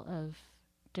rollerball of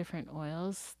different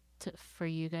oils for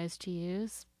you guys to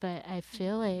use, but I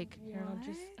feel like here,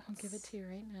 I'll give it to you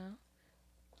right now.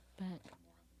 But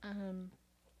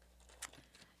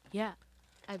yeah,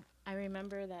 I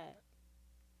remember that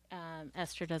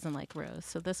Esther doesn't like rose,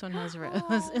 so this one has rose,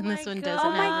 and this one doesn't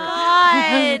Oh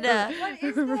have my God. What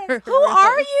is this? Who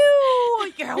are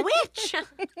you? You're a witch.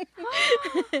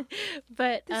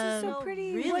 But This is so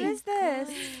pretty. What really is this?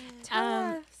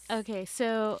 Tell us. okay,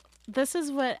 so this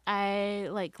is what I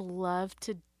like love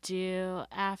to do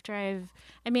after I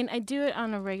do it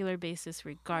on a regular basis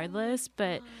regardless,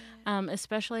 but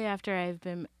especially after I've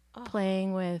been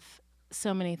playing with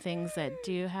so many things that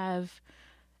do have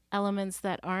elements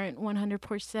that aren't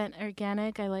 100%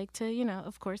 organic. I like to,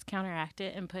 of course, counteract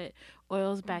it and put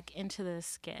oils back into the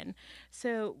skin.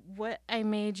 So what I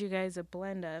made you guys a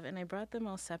blend of, and I brought them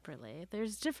all separately.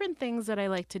 There's different things that I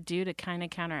like to do to kind of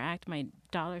counteract my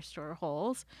dollar store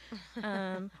holes.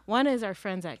 One is our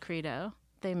friends at Credo.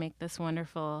 They make this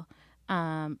wonderful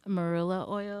marula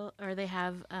oil, or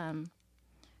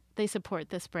they support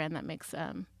this brand that makes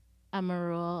a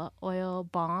marula oil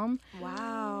balm.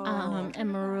 Wow. And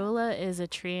marula is a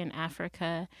tree in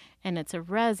Africa, and it's a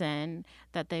resin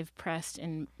that they've pressed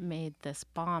and made this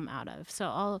balm out of.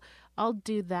 So I'll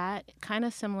do that, kind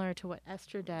of similar to what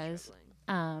Esther does.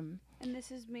 And this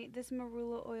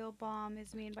marula oil balm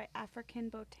is made by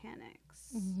African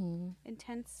Botanics.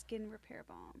 Intense skin repair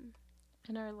balm.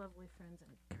 And our lovely friends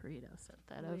at Credo sent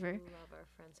that We over. love our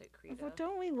friends at Credo. Well,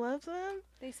 don't we love them?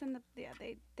 They send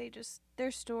they just,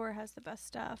 their store has the best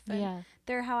stuff. And Yeah.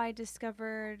 they're how I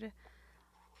discovered,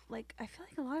 like, I feel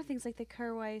like a lot of things, like the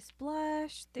Kerwise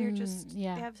blush. They're just,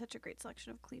 yeah. they have such a great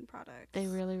selection of clean products. They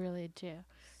really, really do.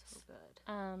 So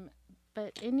good.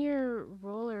 but in your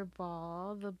roller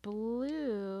ball, the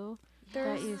blue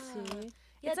that you see.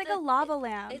 It's like a lava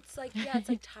lamp. It's like it's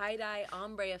like tie-dye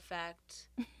ombre effect,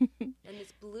 and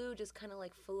this blue just kind of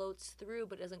like floats through,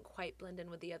 but doesn't quite blend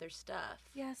in with the other stuff.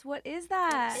 Yes, what is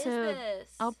that? What So, is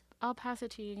this? I'll pass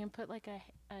it to you. You can put like a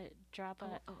drop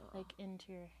like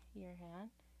into your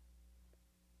hand.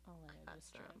 I'll let it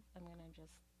just drip. I'm gonna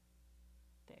just.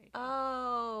 There you go.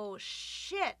 Oh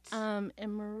shit! I'm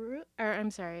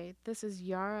sorry. This is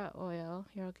Yara oil.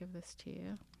 Here, I'll give this to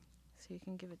you, so you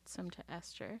can give it some to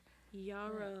Esther.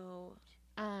 Yarrow.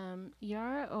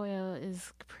 Yara oil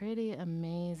is pretty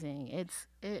amazing. It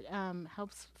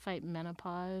helps fight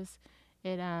menopause.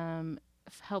 It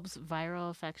helps viral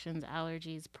infections,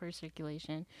 allergies, poor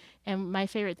circulation. And my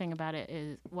favorite thing about it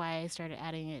is why I started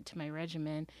adding it to my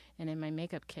regimen and in my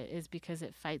makeup kit is because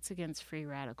it fights against free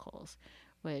radicals,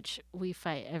 which we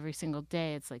fight every single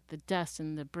day. It's like the dust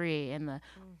and debris and the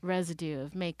residue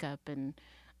of makeup and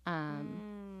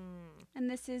And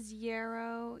this is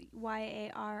Yarrow,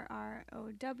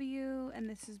 Yarrow, and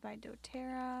this is by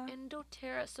doTERRA. And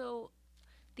doTERRA. So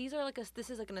these are this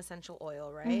is like an essential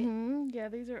oil, right? Mm-hmm. Yeah,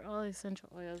 these are all essential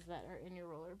oils that are in your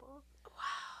roller ball.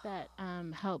 Wow. That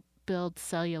help build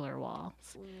cellular walls.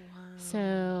 Wow.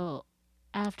 So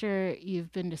after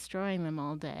you've been destroying them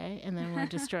all day, and then we're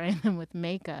destroying them with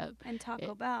makeup And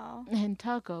Taco Bell.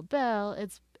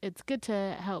 it's good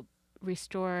to help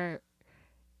restore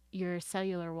your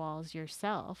cellular walls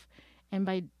yourself, and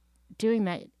by doing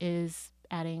that is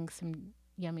adding some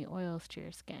yummy oils to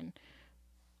your skin.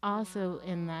 Also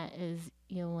in that is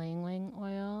ylang ylang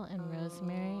oil and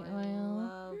rosemary oil. I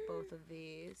love both of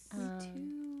these.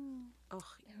 Oh,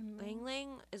 ylang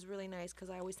ylang is really nice because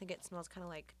I always think it smells kind of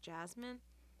like jasmine.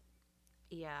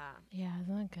 Yeah. Yeah,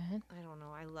 isn't that good? I don't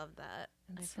know. I love that.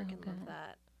 It's I so freaking love good.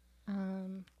 that.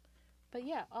 But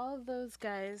yeah, all of those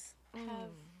guys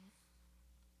have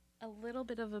a little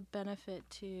bit of a benefit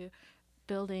to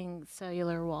building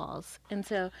cellular walls. And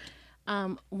so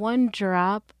one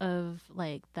drop of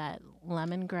like that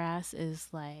lemongrass is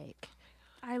like,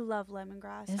 I love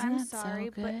lemongrass. Isn't I'm that so sorry,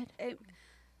 good? but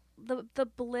the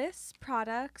Bliss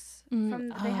products from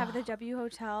they have at the W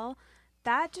Hotel,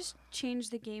 that just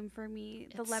changed the game for me.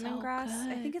 The It's so lemongrass,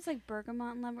 I good. think it's like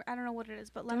bergamot and lemon. I don't know what it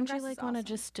is, but don't lemongrass you like is want to awesome.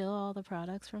 just steal all the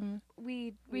products from?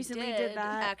 We recently did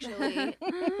that. Actually.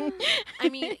 I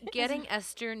mean, getting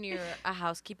Esther near a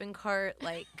housekeeping cart,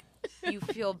 like, you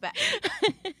feel bad.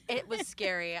 It was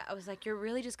scary. I was like, you're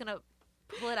really just going to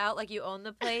pull it out like you own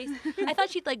the place? I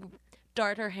thought she'd, like,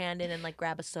 dart her hand in and, like,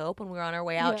 grab a soap when we were on our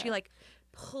way out. Yeah. She, like,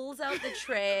 pulls out the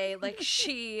tray, like,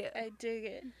 she I dig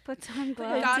it. Puts on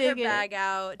gloves. got her dig it. bag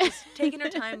out, just taking her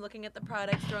time looking at the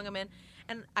products, throwing them in.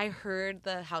 And I heard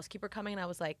the housekeeper coming, and I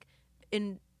was like,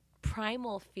 in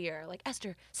primal fear, like,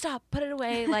 Esther, stop, put it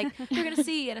away, like, you're gonna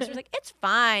see. And Esther's like, it's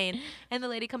fine. And the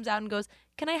lady comes out and goes,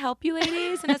 can I help you,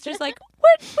 ladies? And Esther's like,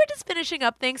 we're just finishing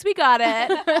up things, we got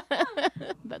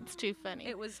it. That's too funny.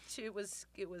 It was too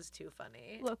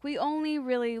funny. Look, we only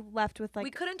really left with like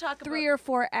We couldn't talk 3 about or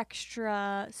 4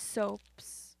 extra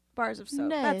soaps, bars of soap.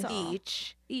 That's Nice. all.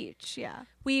 each. Yeah.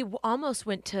 We almost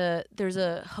went to, there's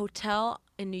a hotel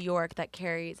in New York that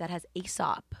has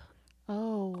Aesop.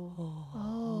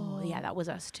 Oh. Yeah, that was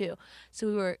us too.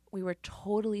 So we were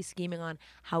totally scheming on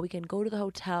how we can go to the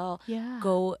hotel. Yeah.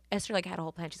 Esther like had a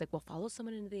whole plan. She's like, we'll follow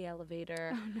someone into the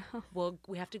elevator. Oh no.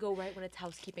 We have to go right when it's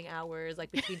housekeeping hours,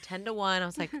 like between 10 to 1. I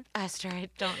was like, Esther, I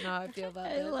don't know how I feel about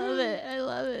I this. love it. I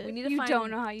love it. We need to You find.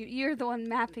 don't know how you're the one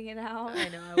mapping it out. I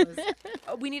know. I was.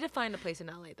 We need to find a place in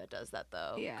LA that does that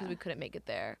though. Yeah. Because we couldn't make it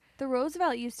there. The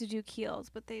Roosevelt used to do Kiehl's,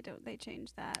 but they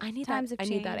changed that. I need Times that. have I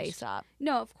need that changed. Aesop.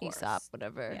 No, of course. Aesop,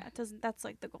 whatever. Yeah, it doesn't. That's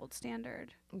like the gold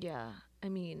standard. Yeah. I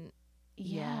mean.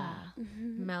 Yeah.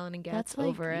 Melanie gets That's like,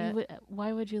 over it.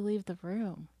 Why would you leave the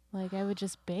room? Like, I would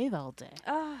just bathe all day.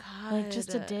 Like,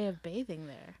 just a day of bathing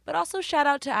there. But also shout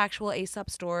out to actual Aesop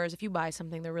stores. If you buy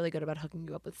something, they're really good about hooking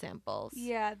you up with samples.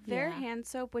 Yeah, their Yeah. hand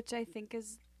soap, which I think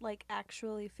is like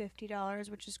actually $50,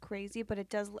 which is crazy, but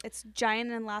it's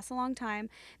giant and lasts a long time.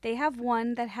 They have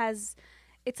one that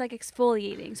it's like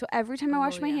exfoliating. So every time I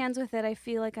wash my hands with it, I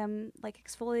feel like I'm like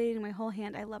exfoliating my whole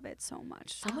hand. I love it so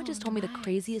much. Someone just told me the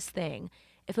craziest thing.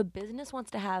 If a business wants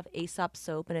to have Aesop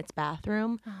soap in its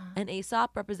bathroom, an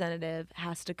Aesop representative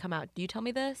has to come out. Do you tell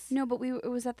me this? No, but it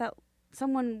was at that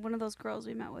one of those girls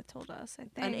we met with told us, I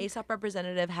think. An Aesop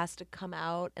representative has to come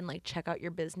out and like check out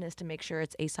your business to make sure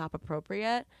it's Aesop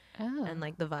appropriate Oh. and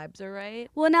like the vibes are right.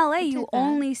 Well, in LA, you dig that.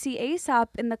 only see Aesop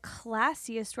in the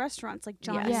classiest restaurants, like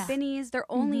John Yes. and Binny's. They're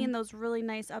only in those really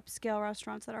nice upscale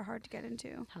restaurants that are hard to get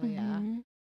into. Hell yeah.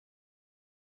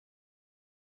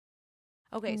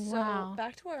 Okay, so Wow.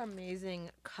 back to our amazing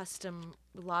custom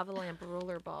lava lamp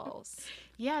roller balls.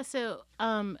 Yeah, so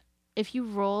if you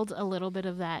rolled a little bit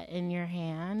of that in your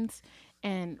hands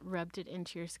and rubbed it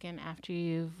into your skin after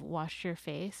you've washed your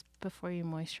face before you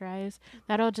moisturize,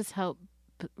 that'll just help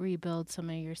rebuild some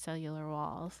of your cellular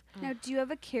walls. Now, do you have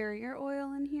a carrier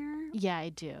oil in here? Yeah, I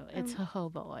do. It's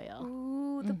jojoba oil.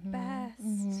 Ooh, the best.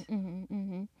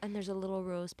 And there's a little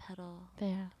rose petal.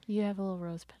 There. You have a little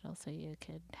rose petal, so you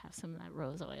could have some of that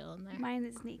rose oil in there. Mine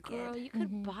is naked. Girl, you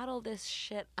could bottle this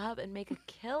shit up and make a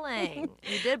killing.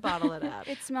 You did bottle it up.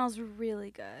 It smells really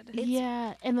good.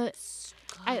 Yeah, and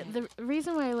the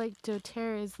reason why I like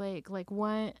doTERRA is like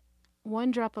one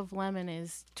drop of lemon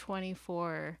is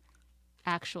 24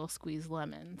 actual squeezed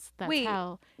lemons. That's Wait,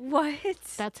 how what?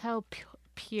 that's how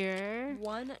pure.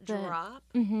 One drop.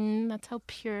 That's how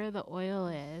pure the oil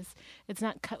is. It's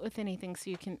not cut with anything, so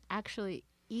you can actually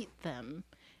eat them.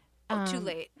 Oh, too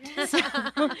late.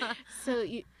 So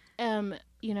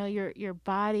your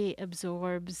body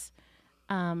absorbs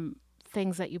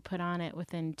things that you put on it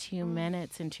within 2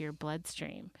 minutes into your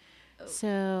bloodstream.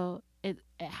 So it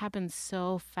happens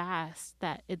so fast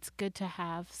that it's good to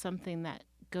have something that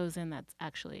goes in that's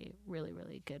actually really,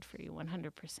 really good for you.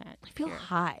 100%. I feel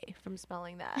high from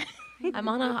smelling that.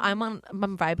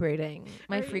 I'm vibrating.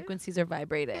 My frequencies are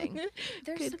vibrating.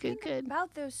 There's Good, something good.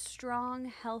 about those strong,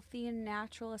 healthy, and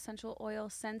natural essential oil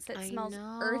scents that I smells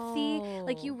know. earthy.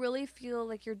 Like you really feel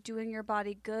like you're doing your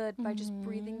body good by just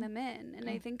breathing them in. And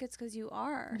I think it's because you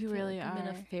are. You really I'm in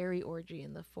a are. fairy orgy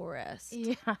in the forest.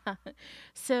 Yeah.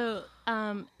 So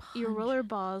your roller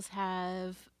balls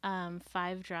have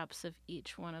 5 drops of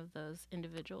each one of those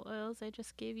individual oils I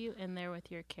just gave you in there with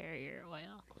your carrier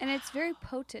oil. And it's very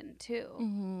potent too.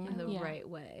 In the Yeah. right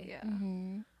way. Yeah.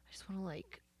 I just want to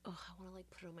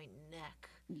put it on my neck.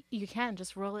 You can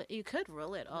just roll it. You could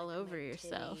roll it all over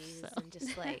yourself. Titties So. and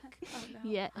just like,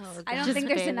 Yes. I don't Just think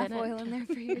there's bathe enough in it. oil in there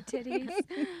for your titties.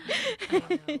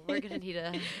 I know, we're gonna need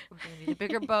a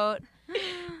bigger boat.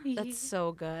 That's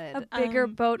so good. A bigger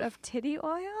boat of titty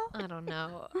oil? I don't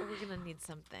know. We're gonna need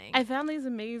something. I found these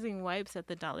amazing wipes at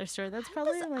the dollar store. That's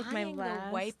probably like my Eyeing last.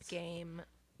 the wipe game.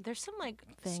 There's some like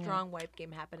thing. strong wipe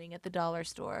game happening at the dollar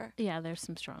store. Yeah, there's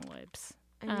some strong wipes.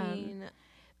 I mean,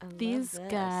 I love These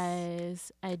this.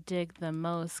 guys I dig the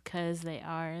most because they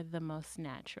are the most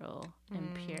natural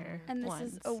and pure And this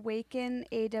ones. is Awaken,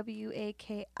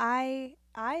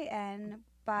 AWAKIIN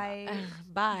by,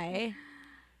 Bye.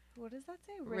 what does that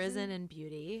say? Risen in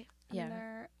Beauty. And Yeah.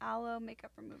 their aloe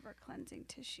makeup remover cleansing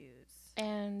tissues.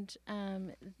 And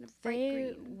bright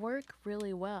they green. work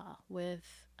really well with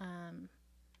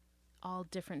all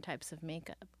different types of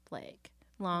makeup, like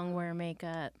long wear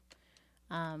makeup.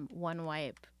 One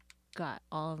wipe got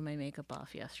all of my makeup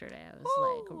off yesterday. I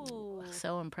was like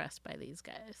so impressed by these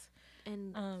guys.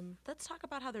 And let's talk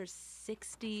about how there's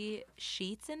 60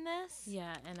 sheets in this.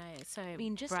 Yeah, and I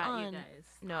mean, just brought on- you guys.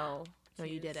 No, you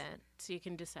Use- didn't. So you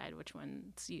can decide which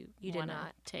ones you did wanna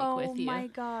not. take Oh with you. my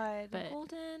god. But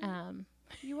Golden.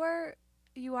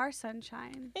 You are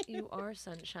sunshine. You are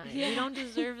sunshine. You don't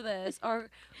deserve this. Our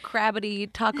crabbity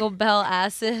Taco Bell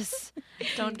asses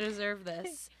don't deserve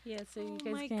this. yeah, so you Oh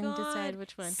guys my can God. decide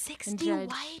which one. and 60 judge.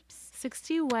 wipes.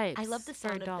 60 wipes. I love the for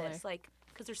sound $1. of this, like,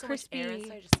 because there's so much air Crispy.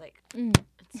 inside. Just like,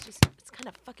 it's kind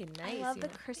of fucking nice. I love you the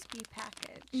know? crispy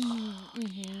package.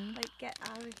 Mm-hmm. Like, get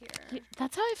out of here. Yeah,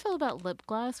 that's how I feel about lip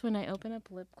gloss. When I open up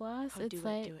lip gloss, Oh, it's do it,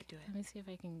 like, do it, do it. let me see if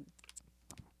I can.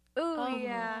 Ooh,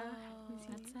 yeah.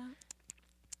 That sound?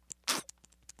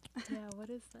 Yeah, what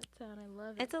is that sound? I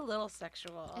love it. It's a little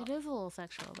sexual. It is a little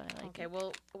sexual, but I like Okay, it.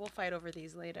 we'll fight over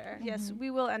these later. Yes, we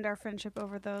will end our friendship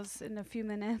over those in a few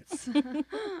minutes.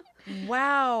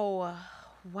 Wow.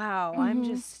 I'm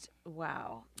just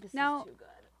wow. This Now- is too good.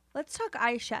 Let's talk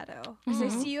eyeshadow. Because I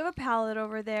see you have a palette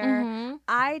over there.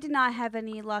 I did not have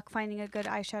any luck finding a good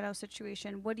eyeshadow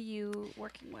situation. What are you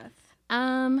working with?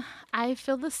 I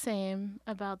feel the same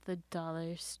about the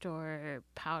dollar store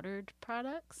powdered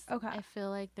products. Okay. I feel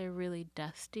like they're really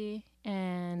dusty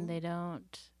and they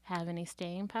don't have any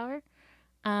staying power.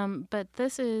 But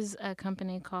this is a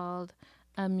company called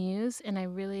Amuse, and I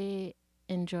really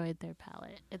enjoyed their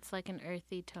palette. It's like an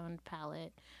earthy toned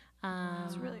palette.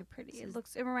 It's really pretty. It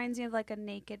reminds me of like a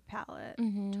naked palette.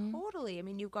 Totally. I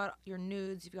mean, you've got your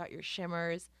nudes, you've got your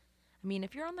shimmers. I mean,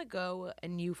 if you're on the go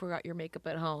and you forgot your makeup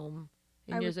at home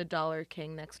and there's a Dollar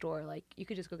King next door, like you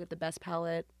could just go get the best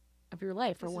palette of your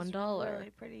life for This is $1.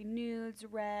 really pretty. Nudes,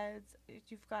 reds.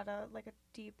 You've got a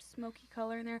deep smoky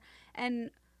color in there. And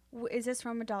is this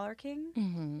from a Dollar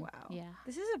King? Wow. Yeah.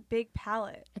 This is a big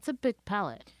palette. It's a big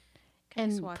palette. I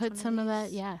And swatch put one of some of that,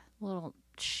 these? yeah, little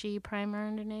She primer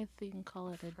underneath. You can call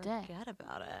it a day. Forget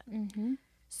about it. Mm-hmm.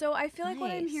 So I feel like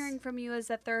what I'm Nice. hearing from you is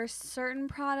that there are certain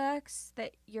products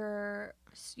that you're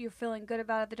feeling good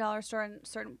about at the dollar store, and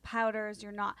certain powders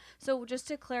you're not. So just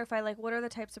to clarify, like, what are the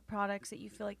types of products that you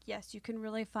feel like, yes, you can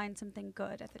really find something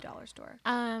good at the dollar store?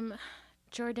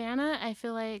 Jordana, I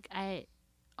feel like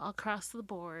across the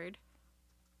board,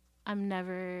 I'm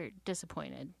never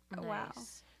disappointed. Oh, wow.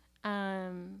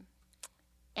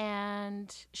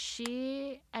 And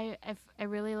I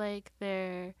really like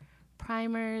their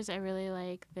primers. I really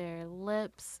like their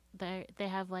lips. They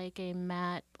have like a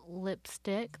matte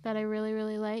lipstick that I really,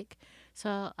 really like.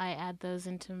 So I add those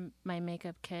into my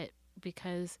makeup kit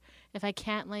because if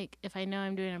I know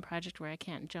I'm doing a project where I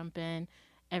can't jump in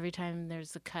every time,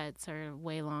 there's the cuts are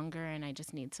way longer and I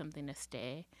just need something to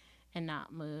stay and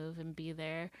not move and be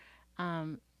there.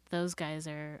 Those guys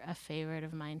are a favorite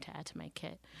of mine to add to my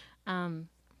kit.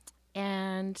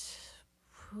 And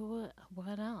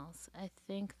what else? I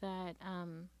think that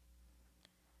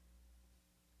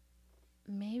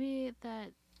maybe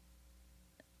that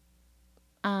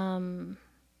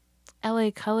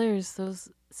LA Colors,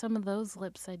 some of those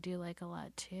lips I do like a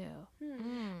lot too.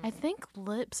 I think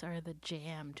lips are the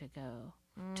jam to go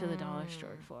to the dollar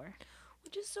store for.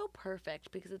 Which is so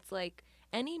perfect because it's like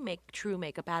any true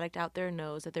makeup addict out there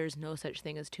knows that there's no such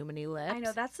thing as too many lips. I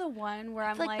know that's the one where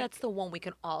I I'm feel like that's the one we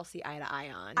can all see eye to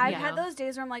eye on. I've you had know? those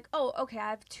days where I'm like, oh, okay,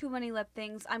 I have too many lip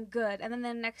things, I'm good. And then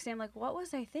the next day I'm like, what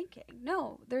was I thinking?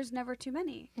 No, there's never too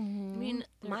many. I mean,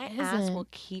 my There ass isn't. will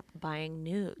keep buying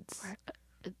nudes.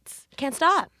 It's Can't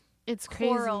stop.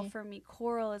 crazy. Coral for me.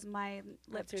 Coral is my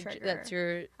lip trigger. That's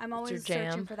your. I'm that's always your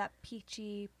searching jam. for that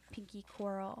peachy, pinky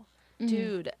coral.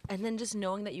 Dude, and then just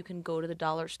knowing that you can go to the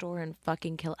dollar store and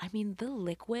fucking kill. I mean, the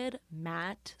liquid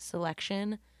matte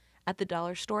selection at the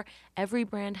dollar store. Every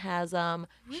brand has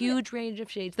huge range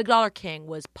of shades. The Dollar King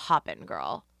was poppin',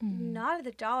 girl. Not at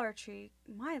the Dollar Tree.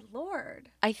 My lord.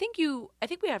 I think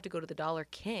we have to go to the Dollar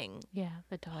King. Yeah,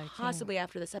 the Dollar King. Possibly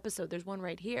after this episode. There's one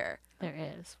right here. There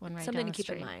is one right Something down to the keep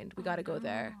in street. mind. We got to go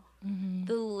there.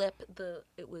 The lip,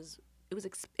 it was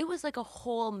like a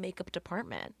whole makeup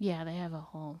department. Yeah, they have a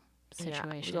whole Yeah,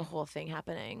 situation. the whole thing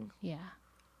happening. Yeah.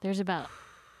 There's about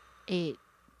 8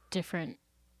 different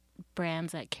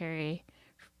brands that carry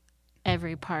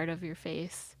every part of your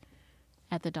face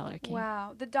at the Dollar King.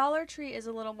 Wow. The Dollar Tree is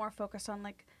a little more focused on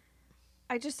like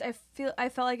I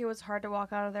felt like it was hard to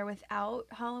walk out of there without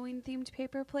Halloween themed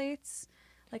paper plates.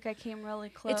 Like I came really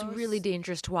close. It's really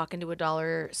dangerous to walk into a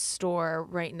dollar store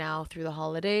right now through the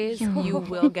holidays. You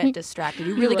will get distracted.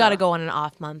 You really got to go on an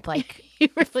off month. Like You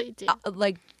really do.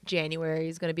 like January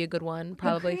is going to be a good one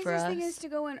probably the for us. craziest thing is to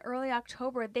go in early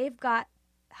October. They've got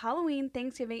Halloween,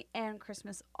 Thanksgiving, and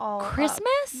Christmas all up.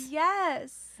 Christmas?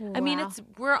 Yes. I mean,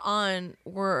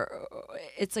 Wow.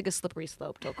 it's like a slippery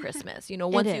slope till Christmas. You know,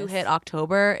 once you is. hit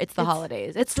October, it's the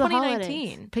holidays. It's The holidays.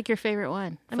 2019. Pick your favorite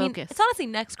one. I mean, Focus. it's honestly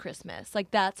next Christmas.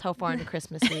 Like that's how far into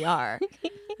Christmas we are.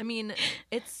 I mean,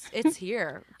 it's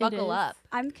here. Buckle is. up.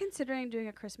 I'm considering doing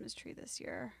a Christmas tree this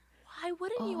year. Why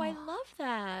wouldn't you? I love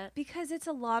that. Because it's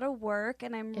a lot of work,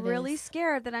 and I'm It really is.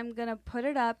 scared that I'm going to put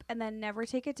it up and then never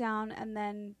take it down and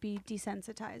then be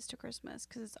desensitized to Christmas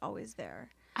because it's always there.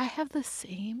 I have the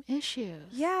same issues.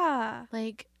 Yeah.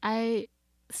 Like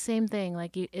same thing.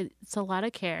 Like it's a lot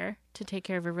of care to take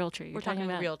care of a real tree. We're talking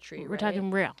real tree, We're right? talking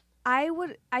real. I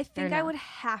think I no. would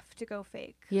have to go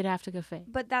fake. You'd have to go fake.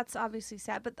 But that's obviously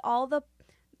sad. But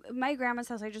my grandma's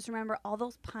house, I just remember all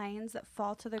those pines that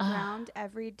fall to the ground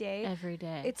every day. Every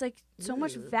day. It's like so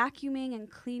much vacuuming and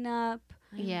cleanup.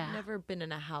 yeah. I've never been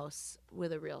in a house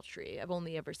with a real tree. I've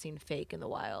only ever seen fake in the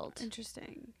wild.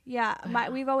 Interesting. Yeah,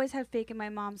 we've always had fake in my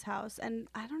mom's house, and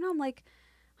I don't know. I'm like,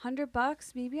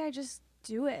 $100. Maybe I just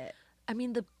do it. I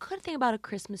mean, the good thing about a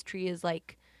Christmas tree is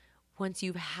like once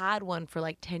you've had one for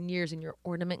like 10 years and your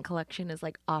ornament collection is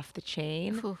like off the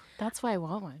chain, Ooh, that's why I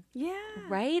want one. Yeah.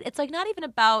 right? It's like not even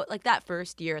about like that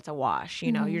first year, it's a wash.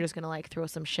 You know, you're just going to like throw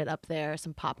some shit up there,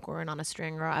 some popcorn on a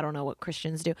string, or I don't know what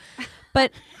Christians do.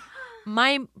 But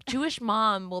my Jewish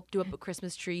mom will do up a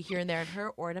Christmas tree here and there, and her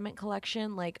ornament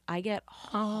collection, like I get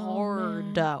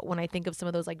hard when I think of some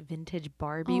of those like vintage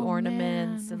Barbie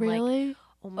ornaments and like, really?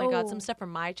 oh my God, some Oh. stuff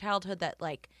from my childhood that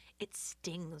like it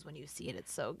stings when you see it.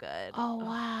 It's so good. Oh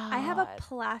wow. I have a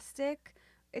plastic.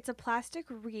 It's a plastic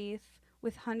wreath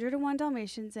with 101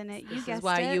 Dalmatians in it. You This guessed is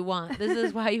why it. you want. This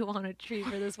is why you want a tree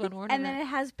for this one ornament. And then it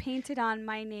has painted on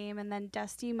my name and then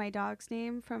Dusty, my dog's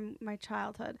name from my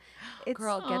childhood. It's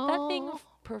Girl, get that thing Oh.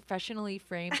 professionally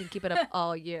framed and keep it up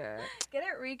all year. get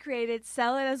it recreated,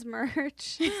 sell it as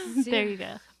merch, there you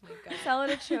go. sell it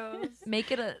at shows.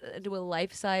 Make it into a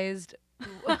life-sized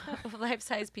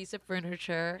life-size piece of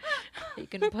furniture that you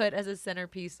can put as a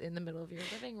centerpiece in the middle of your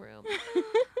living room.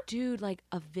 Dude, like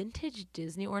a vintage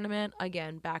Disney ornament,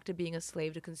 again, back to being a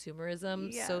slave to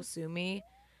consumerism, so Yes. sue me.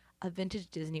 A vintage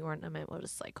Disney ornament was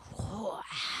just like,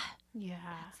 Yeah.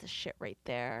 that's the shit right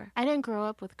there. I didn't grow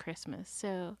up with Christmas,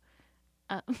 so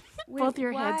Wait, both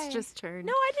your why? heads just turned.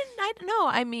 No, I didn't. No,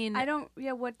 I mean, I don't.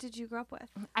 Yeah, what did you grow up with?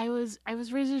 I was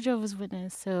raised a Jehovah's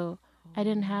Witness, so I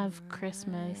didn't have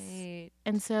Christmas. right.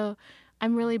 And so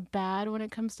I'm really bad when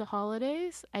it comes to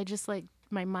holidays. I just like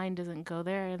my mind doesn't go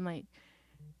there, and like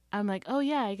I'm like, oh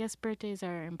yeah, I guess birthdays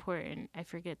are important. I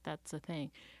forget that's a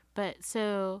thing. But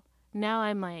so now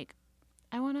I'm like,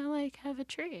 I want to like have a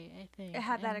tree, I think.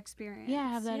 Have that And- experience. Yeah,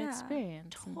 have that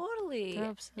experience. and Totally. throw up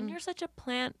And some- you're such a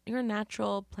plant. You're a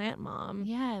natural plant mom.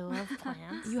 Yeah, I love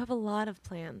plants. You have a lot of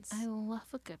plants. I love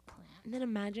a good plant. And then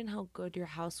imagine how good your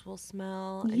house will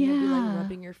smell. And you'll be like Yeah.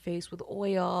 rubbing your face with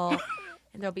oil.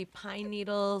 And there'll be pine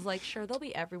needles. Like, sure, they'll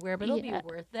be everywhere, but it'll Yeah. be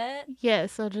worth it.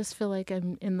 Yes, I'll just feel like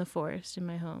I'm in the forest in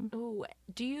my home. Ooh,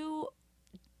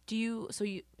 so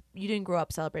you didn't grow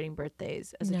up celebrating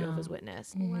birthdays as a No. Jehovah's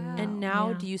Witness. Wow. And now,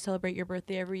 Yeah. do you celebrate your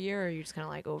birthday every year, or are you just kind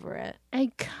of like over it?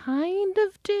 I kind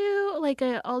of do. Like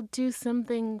I'll do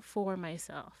something for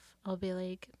myself. I'll be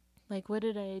like, what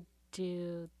did I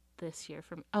do this year?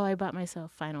 I bought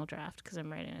myself Final Draft because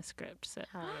I'm writing a script. So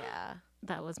Hell yeah.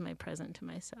 that was my present to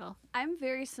myself. I'm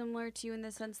very similar to you in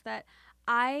the sense that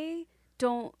I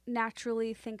don't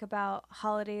naturally think about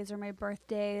holidays or my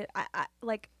birthday. I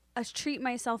like a treat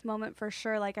myself moment for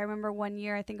sure. Like I remember one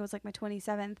year, I think it was like my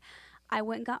 27th, I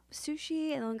went and got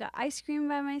sushi and then got ice cream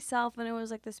by myself, and it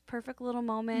was like this perfect little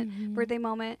moment, birthday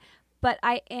moment. But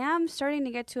I am starting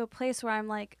to get to a place where I'm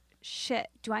like, shit,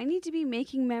 do I need to be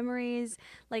making memories,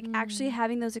 like actually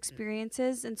having those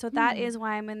experiences? And so that is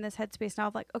why I'm in this headspace now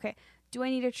of like, okay, do I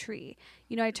need a tree?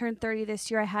 You know, I turned 30 this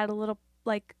year. I had a little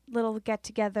get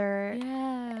together.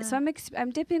 Yeah. So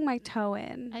I'm dipping my toe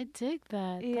in. I dig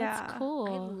that. Yeah. That's I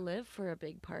cool. live for a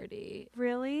big party.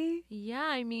 Really? Yeah,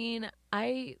 I mean,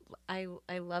 I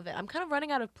love it. I'm kind of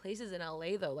running out of places in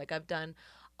LA though. Like I've done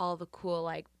all the cool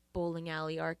like bowling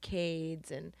alley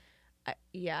arcades, and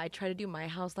I tried to do my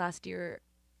house last year,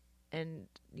 and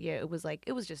yeah, it was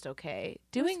just okay.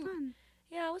 It was fun.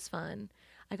 Yeah, it was fun.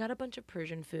 I got a bunch of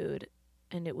Persian food,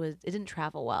 and it didn't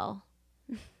travel well.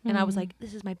 And I was like,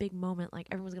 this is my big moment. Like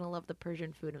everyone's gonna love the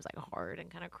Persian food. It was like hard and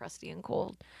kind of crusty and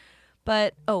cold.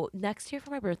 But next year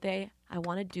for my birthday, I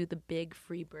want to do the big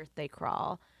free birthday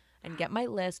crawl and get my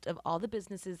list of all the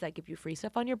businesses that give you free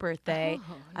stuff on your birthday.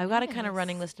 I've got a kind of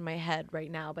running list in my head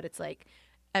right now, but it's like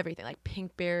everything, like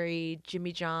Pinkberry,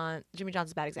 Jimmy John. Jimmy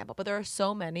John's a bad example, but there are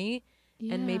so many.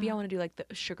 And maybe I want to do like the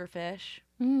Sugarfish.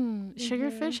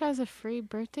 Sugarfish has a free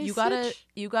birthday. You switch?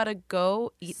 gotta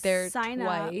go eat there Sign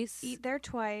twice. up. Eat there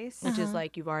twice. Which is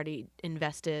like you've already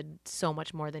invested so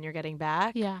much more than you're getting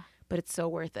back. Yeah. But it's so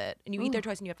worth it. And you eat there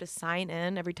twice, and you have to sign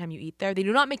in every time you eat there. They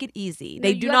do not make it easy. No,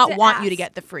 They you do have not to want you to ask.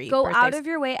 get the free Go out birthdays. of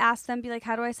your way, ask them, be like,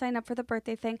 how do I sign up for the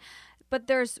birthday thing? But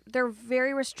they're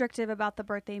very restrictive about the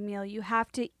birthday meal. You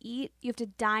have to eat, you have to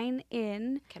dine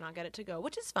in, Cannot get it to go,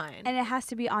 which is fine. and it has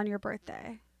to be on your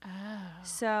birthday. Oh.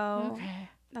 So Okay.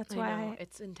 that's I why know,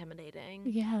 it's intimidating.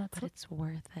 Yeah, But that's it's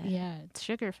worth it. yeah. It's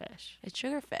Sugarfish. It's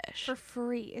Sugarfish. for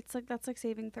free. It's like that's like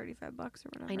saving $35 or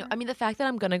whatever. I know. I mean, the fact that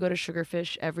I'm gonna go to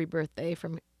Sugarfish every birthday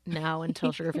from now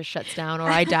until Sugarfish shuts down or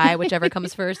I die, whichever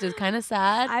comes first, is kind of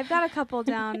sad. I've got a couple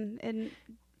down in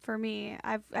for me.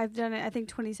 I've done it. I think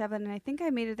 27, and I think I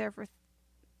made it there for.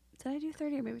 Did I do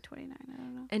 30 or maybe 29? I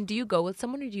don't know. And do you go with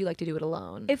someone, or do you like to do it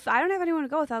alone? If I don't have anyone to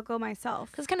go with, I'll go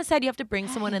myself. Because it's kind of sad you have to bring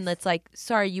someone in that's like,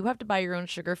 sorry, you have to buy your own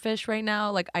Sugarfish right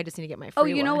now. Like, I just need to get my free Oh,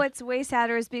 you know one. what's way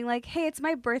sadder is being like, hey, it's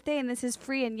my birthday and this is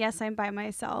free, and yes, I'm by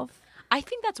myself. I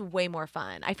think that's way more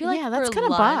fun. I feel like Yeah, that's for kinda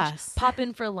lunch, boss. pop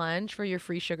in for lunch for your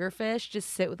free Sugarfish, just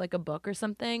sit with like a book or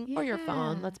something, or your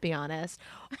phone, Yeah. let's be honest.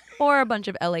 Or a bunch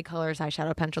of LA Colors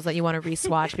eyeshadow pencils that you want to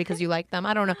re-swatch because you like them.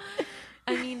 I don't know.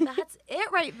 I mean, that's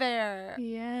it right there.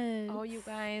 Yes. Oh, you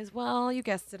guys. Well, you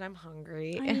guessed it. I'm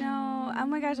hungry. I know. Oh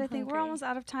my gosh, I think we're hungry. almost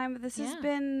out of time, but this has Yeah.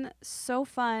 been so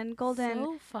fun. Golden,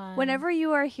 So fun. whenever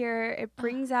you are here, it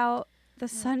brings out the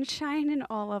sunshine in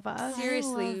all of us.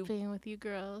 Seriously. I love being with you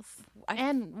girls I-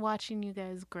 and watching you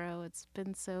guys grow. It's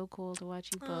been so cool to watch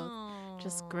you both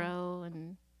just Aw. grow,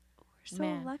 and We're so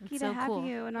man, lucky it's to so have cool.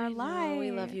 you in I our know, lives.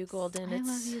 we love you, Golden. I It's,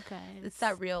 love you guys. It's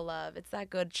that real love. It's that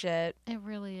good shit. It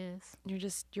really is.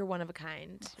 You're one of a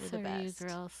kind. You're So the are you best.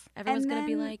 girls. Everyone's And gonna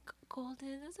be then- like,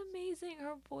 Golden is amazing.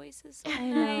 Her voice is so I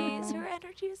nice. know. Her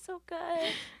energy is so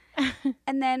good.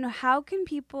 And then how can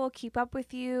people keep up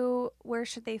with you? Where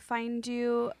should they find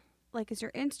you? like, is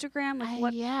your Instagram? Like,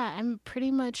 what? Yeah, I'm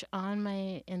pretty much on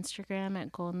my Instagram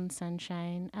at Golden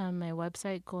Sunshine. My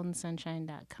website,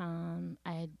 goldensunshine.com.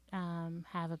 I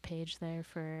have a page there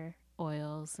for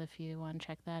oils if you want to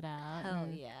check that out. Hell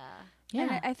And, yeah. yeah.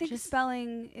 And I think just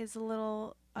spelling is a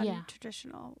little Yeah.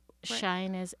 untraditional. right?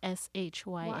 Shine is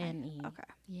SHYNE. Okay.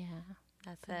 Yeah.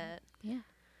 That's it. Yeah.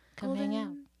 Come hang out.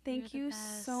 Golden, Thank You're you the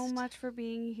so best. much for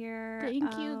being here.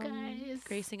 Thank you, guys.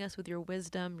 Gracing us with your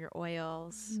wisdom, your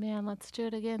oils. Man, let's do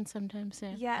it again sometime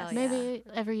soon. Yes. Hell yeah. Maybe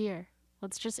every year.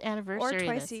 Let's just Or anniversary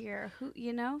twice this. a year. Who?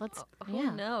 Let's. Who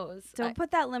yeah. knows? Don't put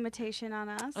that limitation on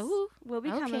us. Ooh, We'll be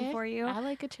coming okay. for you. I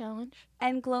like a challenge.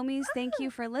 And Glomies, thank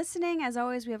you for listening. As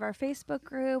always, we have our Facebook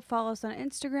group. Follow us on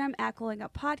Instagram at Glowing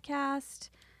Up Podcast.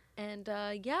 And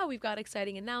yeah, we've got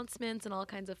exciting announcements and all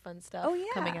kinds of fun stuff Oh, yeah.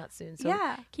 coming out soon. So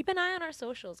Yeah. keep an eye on our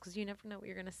socials because you never know what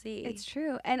you're going to see. It's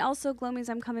true. And also, Glomies,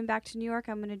 I'm coming back to New York.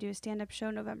 I'm going to do a stand-up show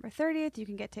November 30th. You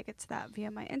can get tickets to that via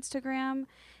my Instagram.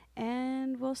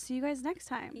 And we'll see you guys next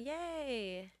time.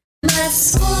 Yay.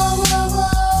 Let's glow, glow,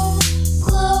 glow,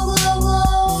 glow, glow,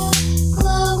 glow,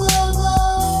 glow, glow,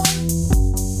 glow.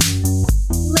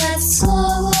 Let's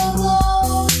glow, glow,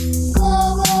 glow,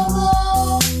 glow, glow,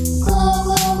 glow, glow,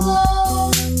 glow,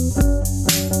 glow.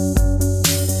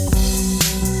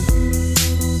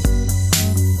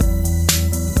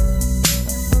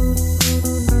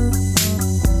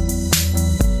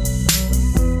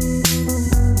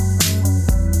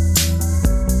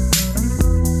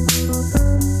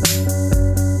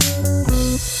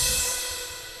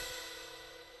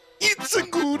 It's a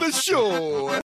good show.